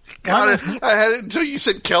 God, I had it until you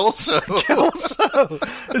said Kelso. Kelso.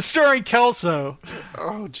 It's starring Kelso.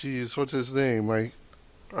 Oh, jeez. What's his name?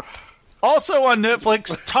 Also on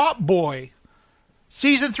Netflix, Top Boy.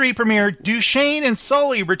 Season 3 premiere, Duchesne and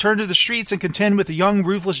Sully return to the streets and contend with a young,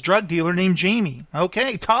 ruthless drug dealer named Jamie.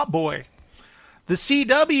 Okay, Top Boy. The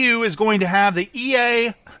CW is going to have the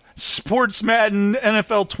EA Sports Madden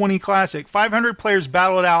NFL 20 Classic. 500 players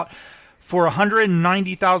battle it out for a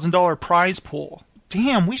 $190,000 prize pool.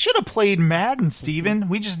 Damn, we should have played Madden, Steven.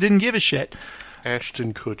 We just didn't give a shit.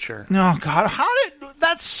 Ashton Kutcher. No, God,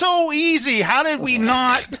 that's so easy. How did we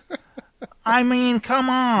not... I mean, come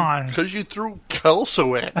on. Because you threw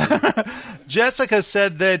Kelso at me. Jessica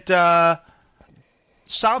said that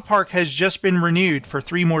South Park has just been renewed for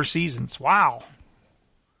 3 more seasons. Wow.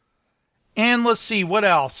 And let's see, what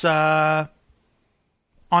else? On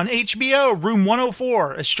HBO, Room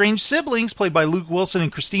 104, estranged siblings, played by Luke Wilson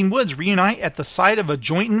and Christine Woods, reunite at the site of a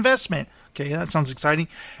joint investment. Okay, that sounds exciting.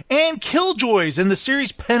 And Killjoys, in the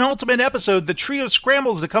series' penultimate episode, the trio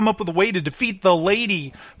scrambles to come up with a way to defeat the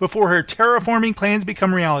lady before her terraforming plans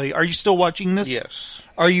become reality. Are you still watching this? Yes.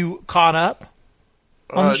 Are you caught up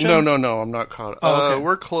on the show? No, I'm not caught up. Oh, okay.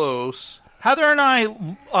 We're close. Heather and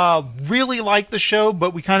I really liked the show,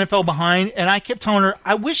 but we kind of fell behind, and I kept telling her,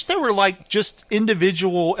 I wish there were like just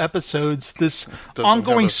individual episodes. This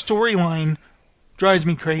ongoing storyline drives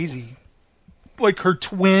me crazy. Like her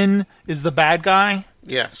twin is the bad guy.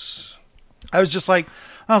 Yes. I was just like,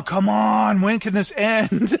 oh, come on. When can this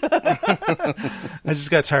end? I just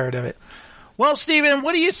got tired of it. Well, Steven,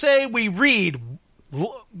 what do you say we read?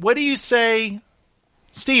 What do you say,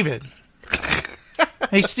 Steven?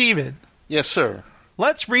 Hey, Steven. Yes, sir.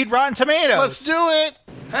 Let's read Rotten Tomatoes. Let's do it.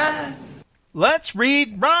 Let's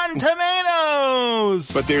read Rotten Tomatoes.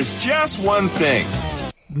 But there's just one thing.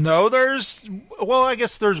 No, I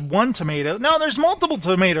guess there's one tomato. No, there's multiple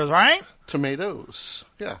tomatoes, right? Tomatoes,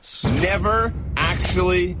 yes. Never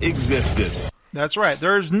actually existed. That's right.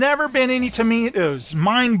 There's never been any tomatoes.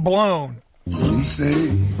 Mind blown. You say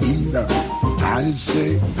either, I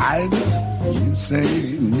say either. You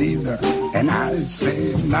say neither, and I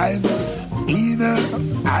say neither. Either,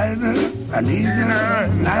 either, and either,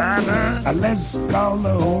 neither. Let's call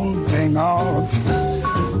the whole thing off.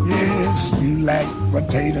 Yes, you like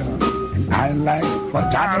potato, and I like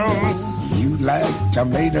potato. You like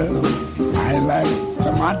tomato, I like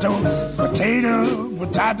tomato. Potato,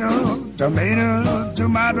 potato, tomato,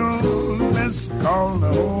 tomato. Let's call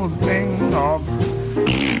the whole thing off.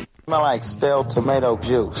 Smell like stale tomato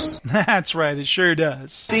juice. That's right, it sure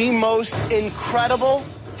does. The most incredible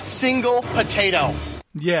single potato.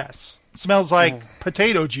 Yes. Smells like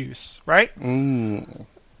potato juice, right?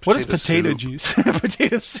 What is potato juice?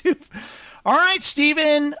 Potato soup. All right,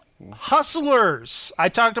 Steven. Hustlers. I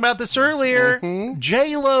talked about this earlier.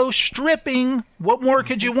 J-Lo stripping. What more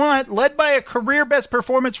could you want? Led by a career best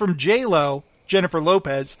performance from J-Lo, Jennifer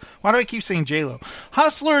Lopez. Why do I keep saying J-Lo?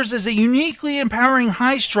 Hustlers is a uniquely empowering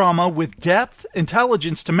heist drama with depth,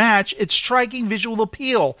 intelligence to match its striking visual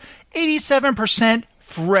appeal. 87%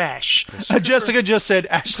 fresh. Jessica just said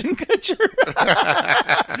Ashton Kutcher.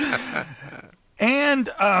 And,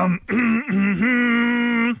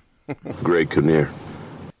 Greg Kinnear.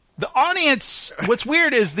 The audience, what's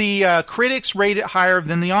weird is the critics rate it higher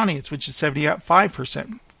than the audience, which is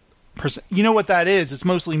 75%. You know what that is? It's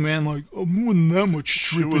mostly men like, oh, more than that much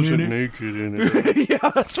stripping in it. She wasn't naked in it.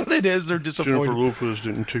 Yeah, that's what it is. They're disappointed. Jennifer Lopez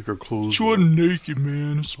didn't take her clothes She wasn't naked,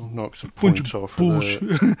 man. I'll knock some points off for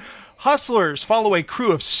that. Hustlers follow a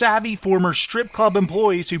crew of savvy former strip club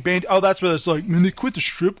employees who band. Oh, that's where it's like, man, they quit the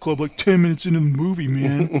strip club like 10 minutes into the movie,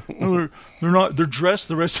 man. No, they're dressed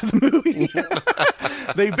the rest of the movie.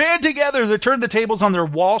 They band together to turn the tables on their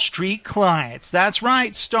Wall Street clients. That's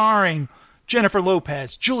right, starring Jennifer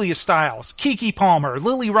Lopez, Julia Stiles, Keke Palmer,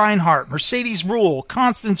 Lily Reinhart, Mercedes Ruehl,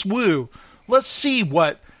 Constance Wu. Let's see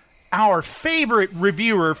what our favorite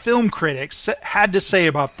reviewer, film critics, had to say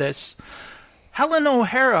about this. Helen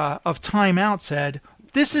O'Hara of Time Out said,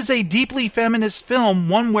 "This is a deeply feminist film,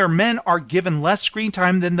 one where men are given less screen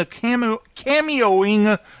time than the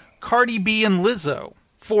cameoing Cardi B and Lizzo."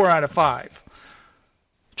 4 out of 5.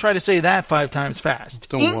 Try to say that 5 times fast.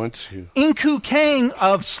 Don't want to. Inku Kang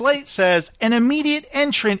of Slate says, "An immediate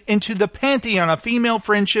entrant into the pantheon of female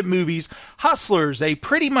friendship movies, Hustlers, a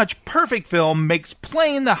pretty much perfect film, makes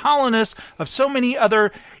plain the hollowness of so many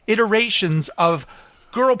other iterations of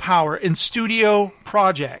girl power in studio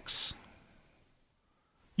projects.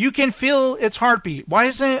 You can feel its heartbeat." Why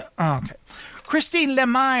isn't it? Oh, okay. Christine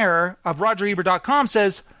Lemire of RogerEbert.com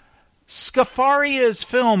says, "Scafaria's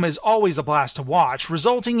film is always a blast to watch,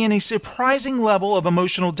 resulting in a surprising level of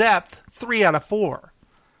emotional depth." 3 out of 4.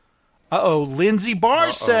 Lindsay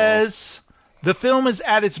Barr says, "The film is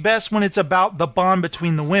at its best when it's about the bond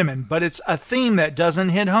between the women, but it's a theme that doesn't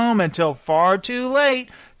hit home until far too late."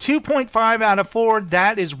 2.5 out of 4.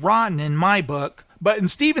 That is rotten in my book. But in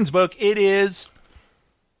Steven's book, it is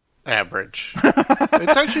average.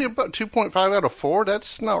 It's actually about 2.5 out of 4.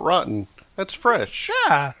 That's not rotten. That's fresh.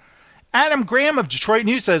 Yeah. Adam Graham of Detroit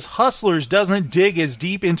News says, "Hustlers doesn't dig as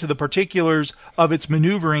deep into the particulars of its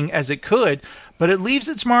maneuvering as it could, but it leaves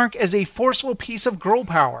its mark as a forceful piece of girl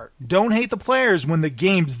power. Don't hate the players when the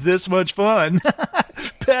game's this much fun."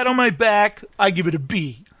 Pat on my back, I give it a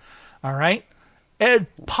B. All right. Ed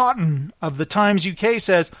Potton of the Times UK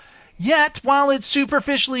says, "Yet, while it's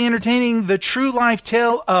superficially entertaining, the true life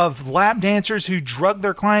tale of lap dancers who drugged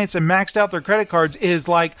their clients and maxed out their credit cards is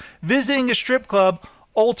like visiting a strip club,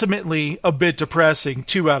 ultimately a bit depressing."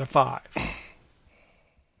 2 out of 5.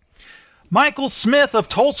 Michael Smith of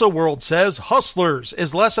Tulsa World says, "Hustlers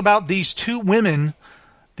is less about these two women's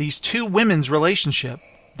relationship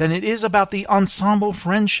than it is about the ensemble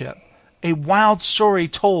friendship. A wild story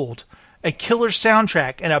told, a killer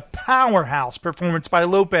soundtrack, and a powerhouse performance by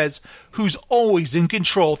Lopez, who's always in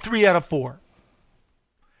control." 3 out of 4.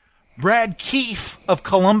 Brad Keefe of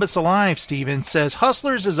Columbus Alive, Steven, says,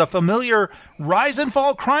 "Hustlers is a familiar rise and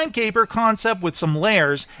fall crime caper concept with some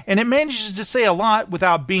layers, and it manages to say a lot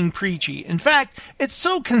without being preachy. In fact, it's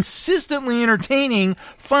so consistently entertaining,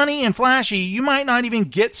 funny, and flashy, you might not even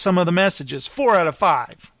get some of the messages." 4 out of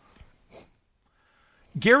 5.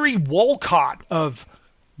 Gary Wolcott of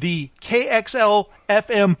the KXL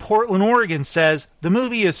FM Portland, Oregon says, "The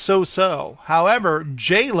movie is so-so. However,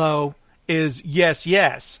 J-Lo is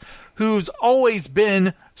yes, who's always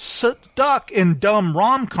been stuck in dumb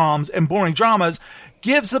rom-coms and boring dramas,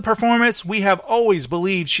 gives the performance we have always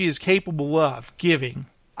believed she is capable of giving.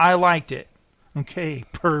 I liked it." Okay,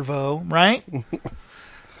 pervo, right?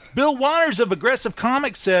 Bill Waters of Aggressive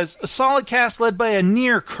Comics says, "A solid cast led by a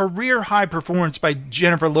near career-high performance by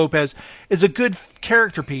Jennifer Lopez is a good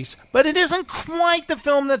character piece, but it isn't quite the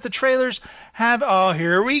film that the trailers have." Oh,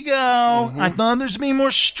 here we go. I thought there's be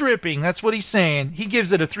more stripping. That's what he's saying. He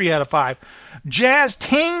gives it a 3 out of 5. Jazz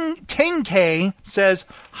 10K says,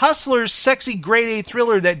 "Hustlers, sexy grade A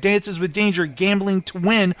thriller that dances with danger, gambling to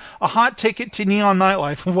win a hot ticket to neon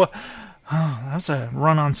nightlife." What? Oh, that's a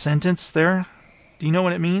run-on sentence there. Do you know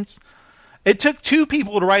what it means? It took 2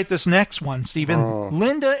 people to write this next one, Stephen.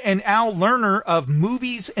 Linda and Al Lerner of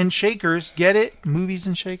Movies and Shakers. Get it? Movies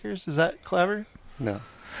and Shakers? Is that clever? No.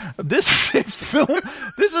 This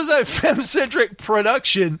is a femme-centric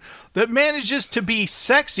production that manages to be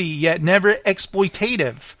sexy yet never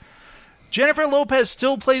exploitative. Jennifer Lopez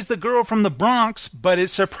still plays the girl from the Bronx, but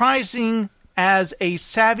is surprising as a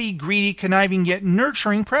savvy, greedy, conniving, yet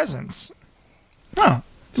nurturing presence. Oh.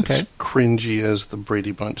 Okay. As cringy as the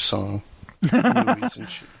Brady Bunch song. Movies and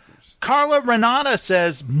Shakers. Carla Renata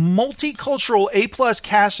says, "Multicultural A+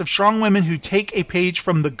 cast of strong women who take a page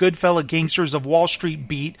from the Goodfella gangsters of Wall Street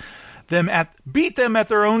beat them at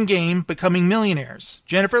their own game, becoming millionaires.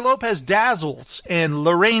 Jennifer Lopez dazzles, and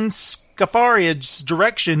Lorraine Scafaria's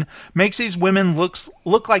direction makes these women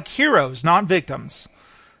look like heroes, not victims."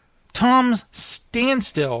 Tom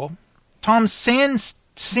Santil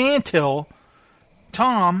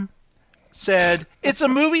said, "It's a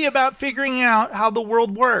movie about figuring out how the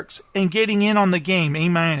world works and getting in on the game."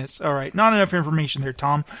 A-. All right, not enough information there,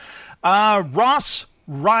 Tom. Ross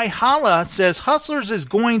Raihala says, "Hustlers is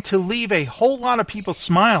going to leave a whole lot of people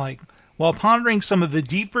smiling while pondering some of the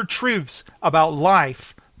deeper truths about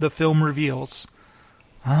life the film reveals."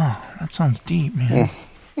 Oh, that sounds deep, man.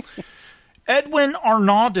 Edwin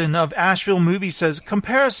Arnaldin of Asheville Movie says,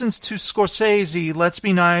 "Comparisons to Scorsese, let's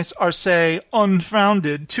be nice, are, say,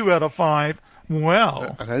 unfounded." 2 out of 5.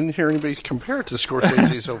 Well, I didn't hear anybody compare it to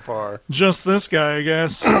Scorsese so far. Just this guy, I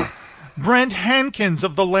guess. Brent Hankins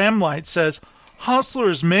of The Lamplight says,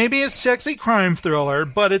 Hustlers may be a sexy crime thriller,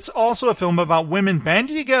 but it's also a film about women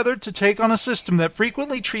banding together to take on a system that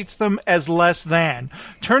frequently treats them as less than,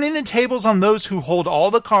 turning the tables on those who hold all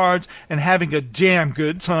the cards and having a damn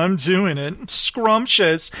good time doing it.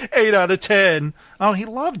 Scrumptious. 8 out of 10. Oh, he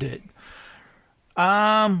loved it.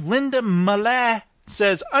 Linda Mallet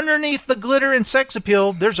says, underneath the glitter and sex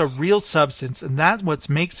appeal, there's a real substance, and that's what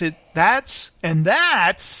makes it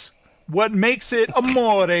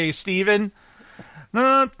amore, Stephen.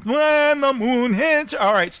 That's when the moon hits.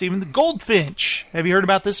 All right, Stephen, The Goldfinch. Have you heard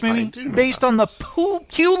about this movie? Based on the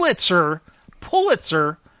Pulitzer.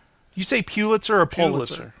 You say Pulitzer or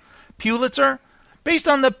Pulitzer? Pulitzer. Based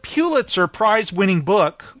on the Pulitzer Prize-winning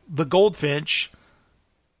book, The Goldfinch.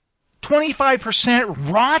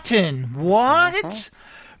 25% rotten. What?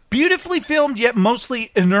 Beautifully filmed, yet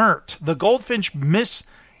mostly inert. The Goldfinch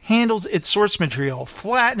mishandles its source material,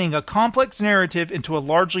 flattening a complex narrative into a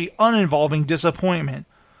largely uninvolving disappointment.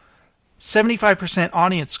 75%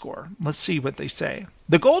 audience score. Let's see what they say.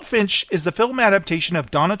 The Goldfinch is the film adaptation of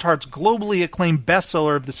Donna Tartt's globally acclaimed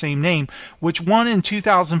bestseller of the same name, which won in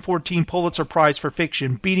 2014 Pulitzer Prize for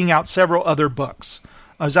Fiction, beating out several other books.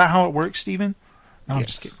 Is that how it works, Stephen? No, I'm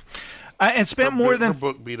just kidding. And spent more than... Her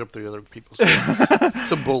book beat up the other people's books.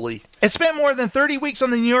 It's a bully. It spent more than 30 weeks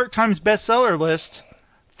on the New York Times bestseller list.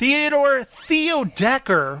 Theo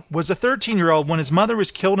Decker was a 13-year-old when his mother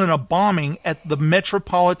was killed in a bombing at the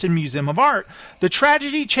Metropolitan Museum of Art. The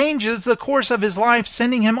tragedy changes the course of his life,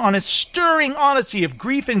 sending him on a stirring odyssey of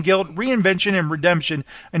grief and guilt, reinvention and redemption,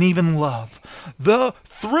 and even love.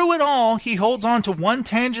 Through it all, he holds on to one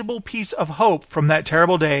tangible piece of hope from that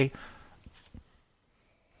terrible day.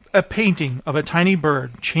 A painting of a tiny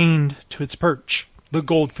bird chained to its perch. The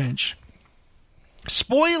Goldfinch.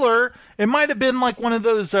 Spoiler, it might have been like one of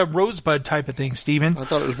those Rosebud type of things, Stephen. I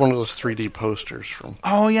thought it was one of those 3D posters from...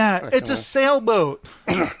 Oh, yeah. It's a sailboat.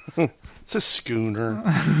 It's a schooner.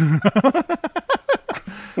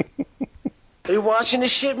 Are you watching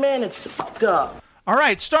this shit, man? It's fucked up. All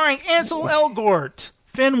right, starring Ansel Elgort,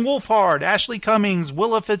 Finn Wolfhard, Ashley Cummings,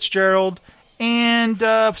 Willa Fitzgerald, and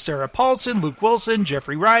Sarah Paulson, Luke Wilson,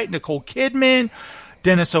 Jeffrey Wright, Nicole Kidman,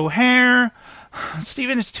 Dennis O'Hare.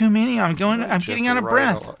 Stephen, it's too many. I'm getting out of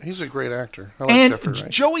breath. He's a great actor. I like and Jeffrey Wright.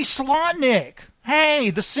 Joey Slotnick.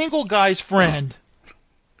 Hey, the single guy's friend.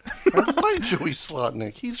 I like Joey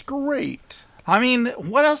Slotnick. He's great. I mean,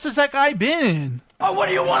 what else has that guy been in? Oh, what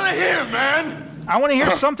do you want to hear, man? I want to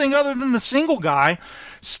hear something other than the single guy.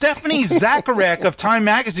 Stephanie Zacharek of Time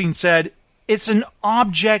Magazine said, it's an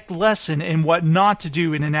object lesson in what not to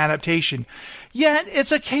do in an adaptation. Yet,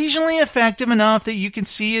 it's occasionally effective enough that you can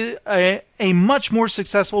see a much more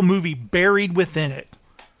successful movie buried within it.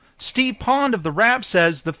 Steve Pond of The Wrap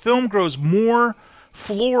says the film grows more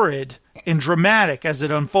florid and dramatic as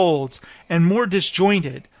it unfolds, and more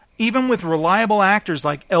disjointed. Even with reliable actors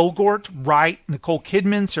like Elgort, Wright, Nicole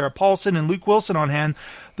Kidman, Sarah Paulson, and Luke Wilson on hand,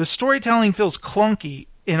 the storytelling feels clunky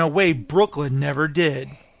in a way Brooklyn never did.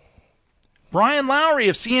 Brian Lowry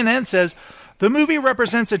of CNN says, the movie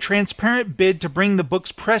represents a transparent bid to bring the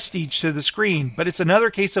book's prestige to the screen, but it's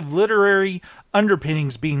another case of literary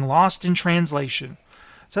underpinnings being lost in translation.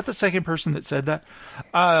 Is that the second person that said that?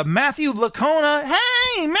 Matthew Lacona.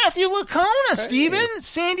 Hey, Matthew Lacona, Stephen.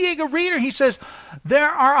 San Diego Reader. He says, there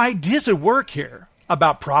are ideas at work here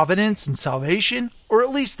about providence and salvation, or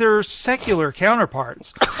at least their secular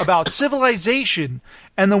counterparts, about civilization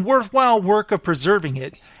and the worthwhile work of preserving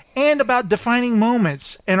it, and about defining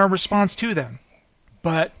moments and our response to them.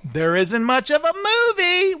 But there isn't much of a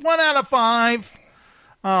movie. 1 out of 5.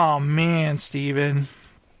 Oh, man, Stephen.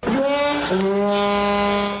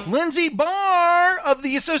 Lindsay Barr of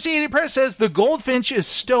the Associated Press says the Goldfinch is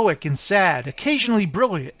stoic and sad, occasionally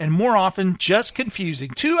brilliant, and more often just confusing.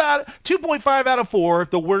 2.5 out of 4,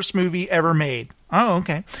 the worst movie ever made. Oh,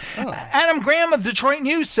 okay. Oh. Adam Graham of Detroit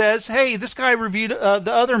News says, hey, this guy reviewed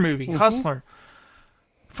the other movie, Hustler.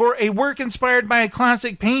 For a work inspired by a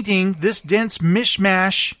classic painting, this dense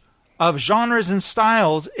mishmash of genres and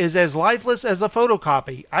styles is as lifeless as a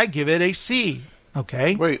photocopy. I give it a C.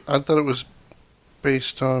 Okay. Wait, I thought it was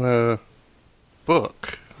based on a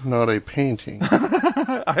book, not a painting.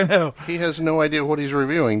 I know. He has no idea what he's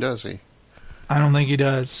reviewing, does he? I don't think he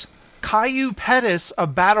does. Caillou Pettis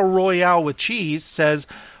of Battle Royale with Cheese says,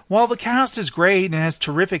 while the cast is great and has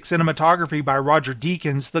terrific cinematography by Roger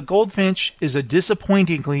Deakins, The Goldfinch is a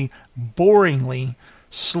disappointingly, boringly,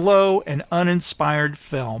 slow and uninspired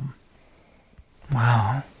film.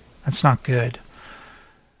 Wow, that's not good.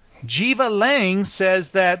 Jiva Lang says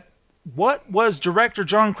that what was director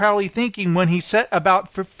John Crowley thinking when he set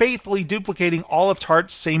about faithfully duplicating all of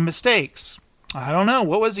Tartt's same mistakes? I don't know.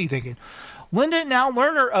 What was he thinking? Linda, now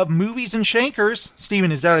learner of Movies and Shankers.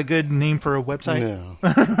 Steven, is that a good name for a website? No.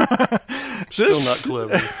 Still not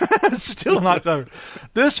clever. Still not clever.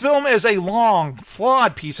 This film is a long,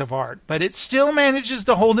 flawed piece of art, but it still manages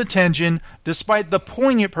to hold attention despite the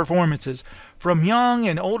poignant performances from young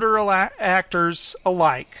and older actors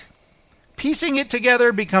alike. Piecing it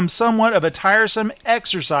together becomes somewhat of a tiresome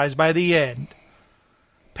exercise by the end.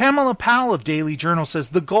 Pamela Powell of Daily Journal says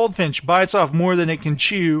the goldfinch bites off more than it can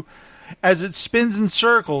chew as it spins in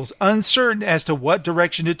circles, uncertain as to what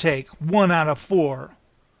direction to take. 1 out of 4.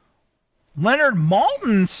 Leonard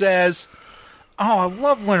Maltin says, oh, I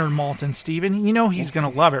love Leonard Maltin, Stephen. You know he's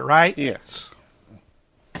going to love it, right? Yes.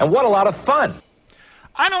 And what a lot of fun.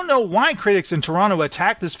 I don't know why critics in Toronto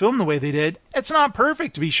attacked this film the way they did. It's not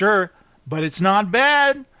perfect, to be sure, but it's not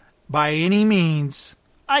bad by any means.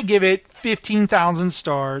 I give it 15,000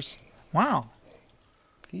 stars. Wow.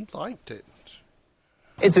 He liked it.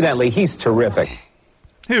 Incidentally, he's terrific.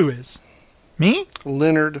 Who is? Me?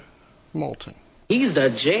 Leonard Maltin. He's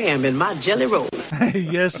the jam in my jelly roll.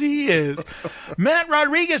 Yes, he is. Matt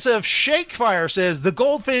Rodriguez of Shakefire says, the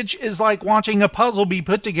goldfinch is like watching a puzzle be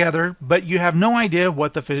put together, but you have no idea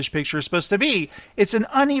what the finished picture is supposed to be. It's an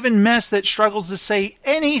uneven mess that struggles to say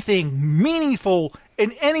anything meaningful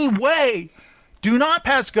in any way. Do not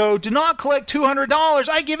pass go. Do not collect $200.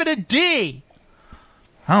 I give it a D.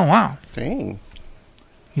 Oh, wow. Dang.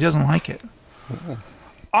 He doesn't like it. Oh.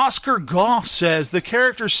 Oscar Goff says the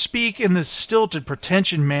characters speak in the stilted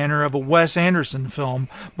pretension manner of a Wes Anderson film,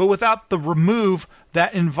 but without the remove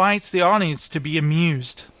that invites the audience to be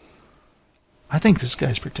amused. I think this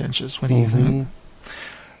guy's pretentious. What do you think?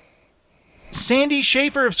 Sandy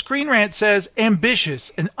Schaefer of Screen Rant says,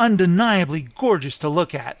 ambitious and undeniably gorgeous to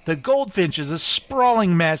look at. The Goldfinch is a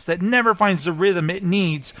sprawling mess that never finds the rhythm it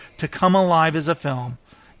needs to come alive as a film.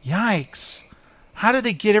 Yikes. How did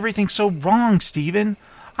they get everything so wrong, Steven?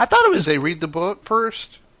 I thought it was... Did they read the book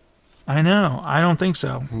first? I know. I don't think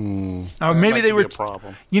so. Maybe they were... a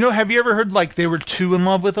problem. You know, have you ever heard, like, they were too in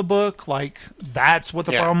love with a book? Like, that's what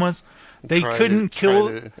the problem was? They couldn't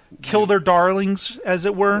kill their darlings, as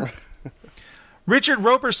it were. Richard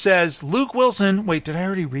Roper says, Luke Wilson... Wait, did I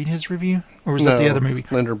already read his review? Or was that the other movie?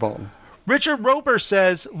 Leonard Maltin. Richard Roper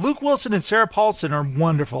says, Luke Wilson and Sarah Paulson are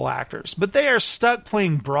wonderful actors, but they are stuck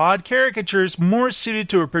playing broad caricatures more suited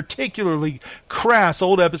to a particularly crass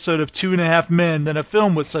old episode of 2.5 Men than a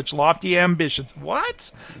film with such lofty ambitions.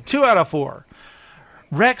 What? 2 out of 4.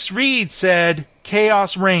 Rex Reed said,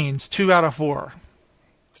 Chaos Reigns, 2 out of 4.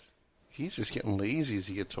 He's just getting lazy as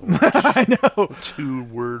he gets older. I know.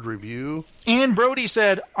 2-word review. Ann Brody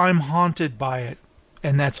said, I'm haunted by it,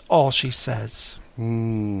 and that's all she says.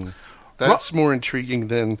 That's more intriguing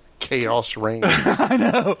than Chaos Reigns. I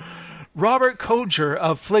know. Robert Koger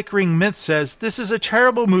of Flickering Myth says, this is a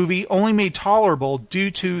terrible movie, only made tolerable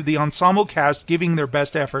due to the ensemble cast giving their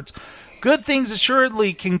best efforts. Good things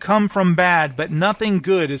assuredly can come from bad, but nothing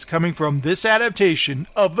good is coming from this adaptation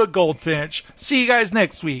of The Goldfinch. See you guys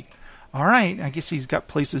next week. All right, I guess he's got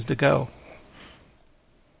places to go.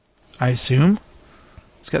 I assume.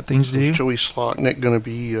 He's got things to do. Is Joey Slotnick going to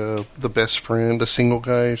be the best friend, a single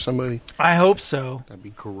guy or somebody? I hope so. That'd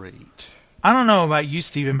be great. I don't know about you,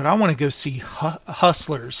 Steven, but I want to go see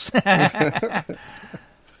Hustlers. I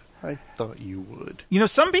thought you would. You know,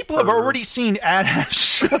 some people have already seen Ad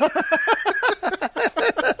Astra.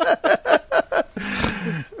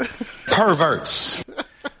 Perverts.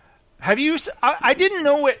 Have you... I didn't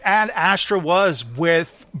know what Ad Astra was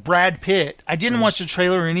with Brad Pitt. I didn't watch the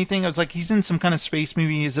trailer or anything. I was like, he's in some kind of space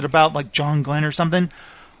movie. Is it about, like, John Glenn or something?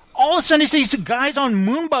 All of a sudden, he sees guys on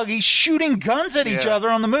moon buggies shooting guns at each other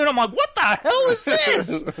on the moon. I'm like, what the hell is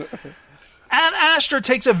this? Ad Astra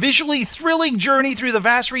takes a visually thrilling journey through the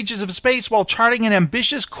vast reaches of space while charting an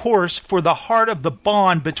ambitious course for the heart of the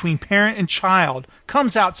bond between parent and child.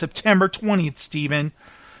 Comes out September 20th, Steven.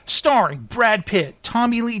 Starring Brad Pitt,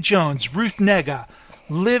 Tommy Lee Jones, Ruth Negga,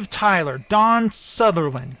 Liv Tyler, Don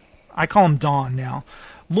Sutherland. I call him Don now.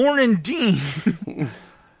 Lauren Dean.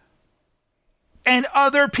 And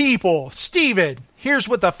other people. Steven, here's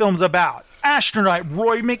what the film's about. Astronaut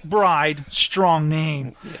Roy McBride, strong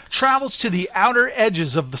name, travels to the outer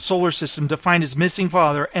edges of the solar system to find his missing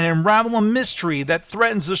father and unravel a mystery that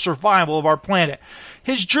threatens the survival of our planet.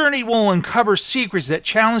 His journey will uncover secrets that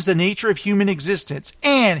challenge the nature of human existence,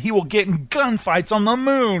 and he will get in gunfights on the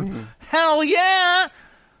moon. Hell yeah!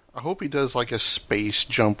 I hope he does like a space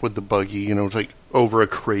jump with the buggy, you know, like over a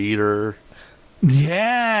crater.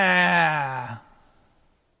 Yeah.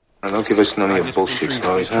 Don't give us none of your bullshit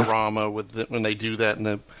stories, huh? Drama with when they do that, and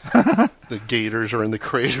the Gators are in the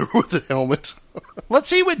crater with the helmets. Let's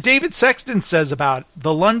see what David Sexton says about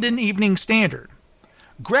the London Evening Standard.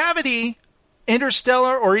 Gravity,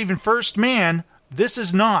 Interstellar, or even First Man, this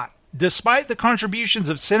is not. Despite the contributions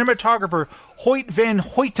of cinematographer Hoyt van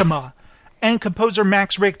Hoytema and composer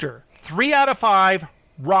Max Richter, 3 out of 5,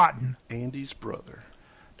 rotten. Andy's brother.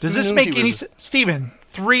 Does this make any sense? Steven,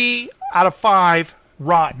 3 out of 5,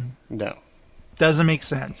 rotten. No. Doesn't make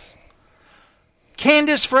sense.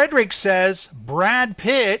 Candace Frederick says Brad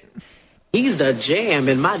Pitt... He's the jam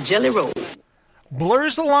in my jelly roll.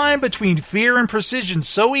 Blurs the line between fear and precision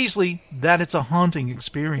so easily that it's a haunting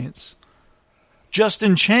experience.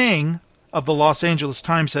 Justin Chang of the Los Angeles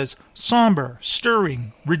Times says, somber,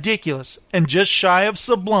 stirring, ridiculous, and just shy of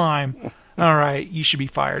sublime. All right, you should be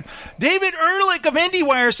fired. David Ehrlich of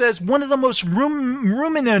IndieWire says, one of the most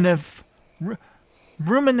ruminative...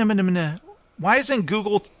 Why isn't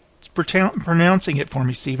Google pronouncing it for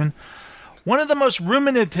me, Stephen? One of the most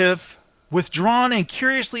ruminative, withdrawn, and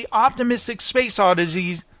curiously optimistic space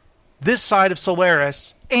odysseys this side of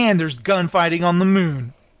Solaris, and there's gunfighting on the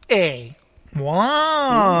moon.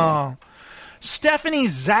 Wow. Stephanie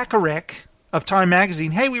Zacharek of Time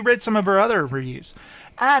Magazine. Hey, we read some of her other reviews.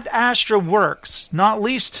 Ad Astra works, not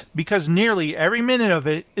least because nearly every minute of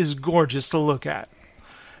it is gorgeous to look at.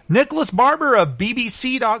 Nicholas Barber of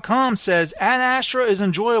BBC.com says Ad Astra is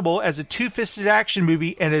enjoyable as a two-fisted action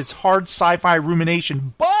movie and is hard sci-fi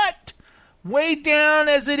rumination, but weighed down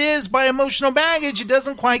as it is by emotional baggage, it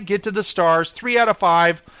doesn't quite get to the stars. 3 out of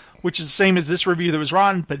 5, which is the same as this review that was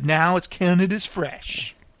rotten, but now it's counted as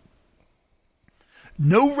fresh.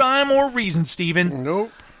 No rhyme or reason, Stephen.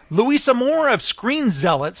 Nope. Louisa Moore of Screen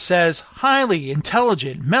Zealots says, highly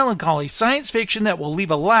intelligent, melancholy science fiction that will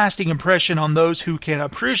leave a lasting impression on those who can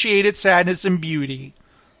appreciate its sadness and beauty.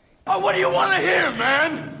 Oh, what do you want to hear,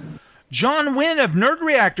 man? John Wynn of Nerd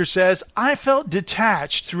Reactor says, I felt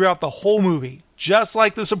detached throughout the whole movie, just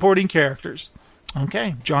like the supporting characters.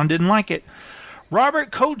 Okay, John didn't like it.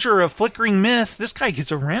 Robert Kocher of Flickering Myth, this guy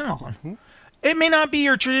gets around. It may not be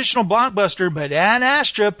your traditional blockbuster, but Ad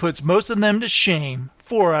Astra puts most of them to shame.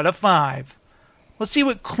 4 out of 5. Let's see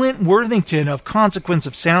what Clint Worthington of Consequence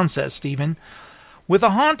of Sound says, Stephen. With a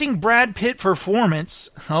haunting Brad Pitt performance,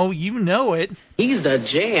 oh, you know it. He's the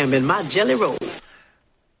jam in my jelly roll.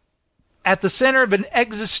 At the center of an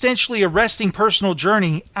existentially arresting personal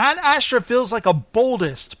journey, Ad Astra feels like a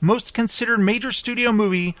boldest, most considered major studio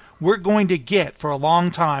movie we're going to get for a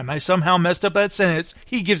long time. I somehow messed up that sentence.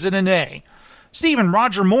 He gives it an A. Stephen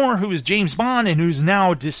Roger Moore, who is James Bond and who's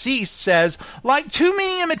now deceased, says, like too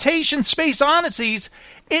many imitation space odysseys,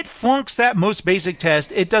 it flunks that most basic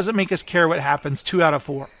test. It doesn't make us care what happens. 2 out of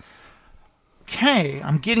 4. Okay,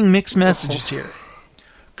 I'm getting mixed messages here.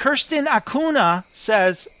 Kirsten Acuna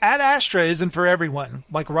says, Ad Astra isn't for everyone,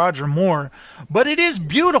 like Roger Moore, but it is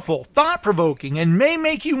beautiful, thought-provoking, and may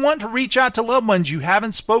make you want to reach out to loved ones you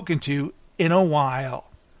haven't spoken to in a while.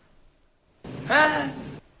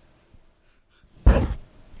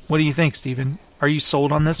 What do you think, Stephen? Are you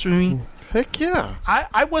sold on this movie? Heck yeah.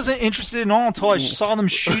 I wasn't interested at all until I saw them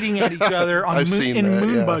shooting at each other on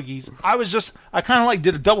moon buggies. I kind of like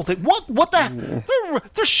did a double take. What the?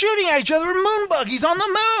 They're shooting at each other in moon buggies on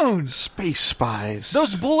the moon. Space spies.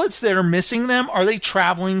 Those bullets that are missing them, are they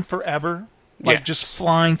traveling forever? Like just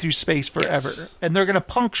flying through space forever? Yes. And they're going to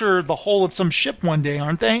puncture the hull of some ship one day,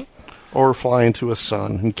 aren't they? Or fly into a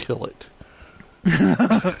sun and kill it.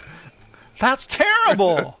 That's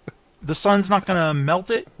terrible. The sun's not going to melt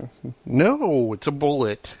it? No, it's a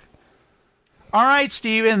bullet. All right,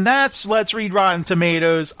 Steven, that's Let's Read Rotten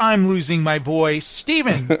Tomatoes. I'm losing my voice.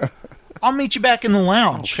 Steven, I'll meet you back in the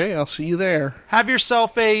lounge. Okay, I'll see you there. Have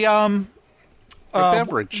yourself a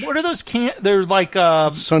beverage. What are those they're like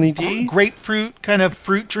Sunny D? Grapefruit kind of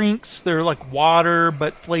fruit drinks. They're like water,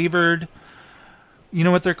 but flavored. You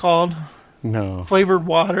know what they're called? No. Flavored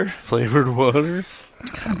water. Flavored water?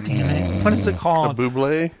 God damn it. What is it called? A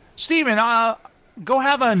buble? Steven, go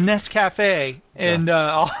have a Nescafe, and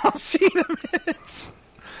I'll see you in a minute.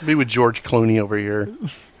 Be with George Clooney over here,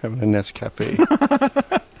 having a Nescafe.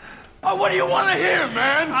 Oh, what do you want to hear,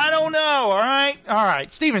 man? I don't know, all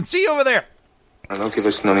right. Steven, see you over there. Don't give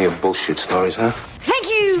us none of your bullshit stories, huh? Thank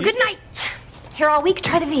you. Good night. Here all week,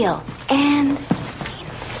 try the veal. And scene.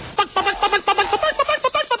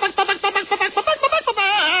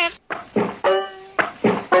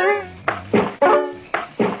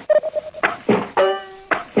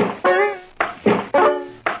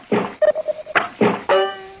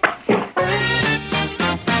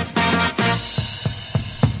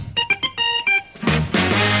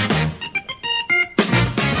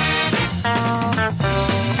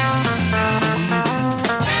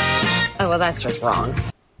 that's just wrong.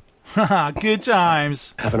 Haha, good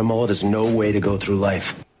times. Having a mullet is no way to go through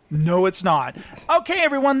life. No, it's not. Okay,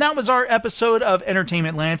 everyone, that was our episode of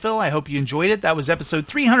Entertainment Landfill. I hope you enjoyed it. That was episode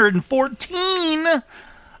 314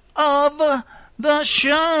 of the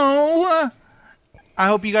show. I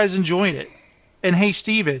hope you guys enjoyed it. And hey,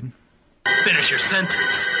 Steven. Finish your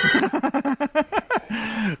sentence.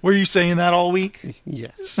 Were you saying that all week?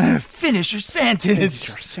 Yes. Finish your sentence. Finish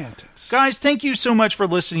your sentence. Guys, thank you so much for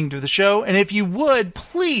listening to the show. And if you would,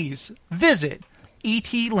 please visit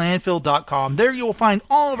etlandfill.com. There you will find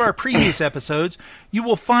all of our previous episodes. You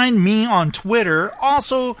will find me on Twitter.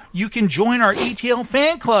 Also, you can join our ETL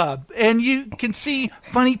fan club, and you can see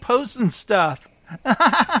funny posts and stuff.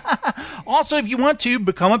 Also, if you want to,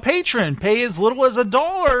 become a patron. Pay as little as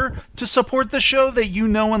 $1 to support the show that you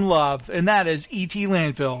know and love, and that is ET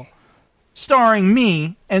Landfill, starring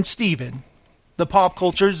me and Steven, the pop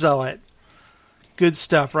culture zealot. Good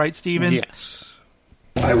stuff, right, Steven? Yes.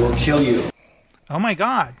 I will kill you. Oh my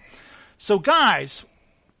God. So guys,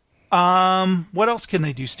 what else can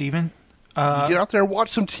they do, Steven? Get out there and watch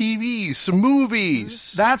some TV, some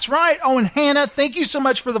movies. That's right. Oh, and Hannah, thank you so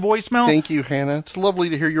much for the voicemail. Thank you, Hannah. It's lovely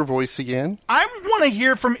to hear your voice again. I want to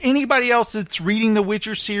hear from anybody else that's reading the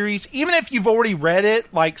Witcher series, even if you've already read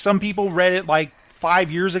it, like some people read it like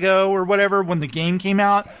 5 years ago or whatever when the game came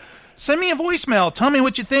out. Send me a voicemail. Tell me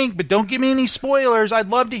what you think, but don't give me any spoilers. I'd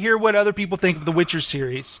love to hear what other people think of the Witcher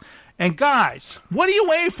series. And guys, what are you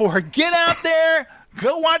waiting for? Get out there.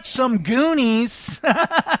 Go watch some Goonies.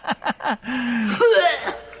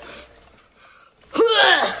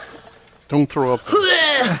 Don't throw up. Go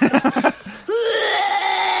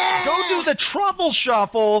do the Truffle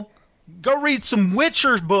Shuffle. Go read some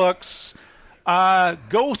Witcher books.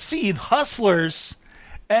 Go see Hustlers.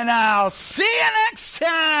 And I'll see you next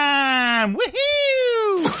time. Woohoo!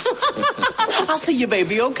 I'll see you,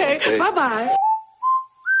 baby, okay? Hey. Bye-bye.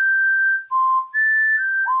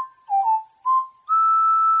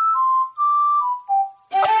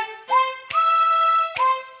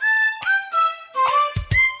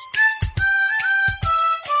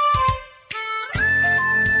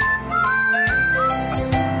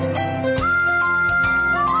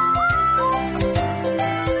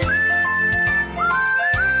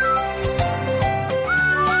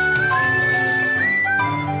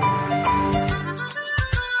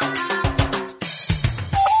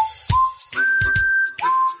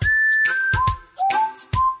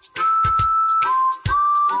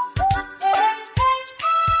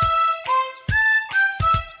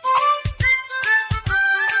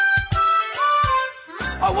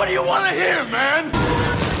 What do you want to hear, man?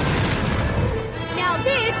 Now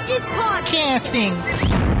this is podcasting.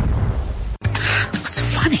 What's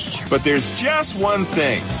funny? But there's just one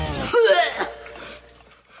thing.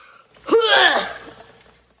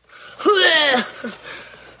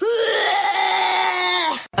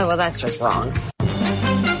 Oh, well, that's just wrong.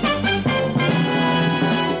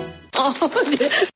 Oh,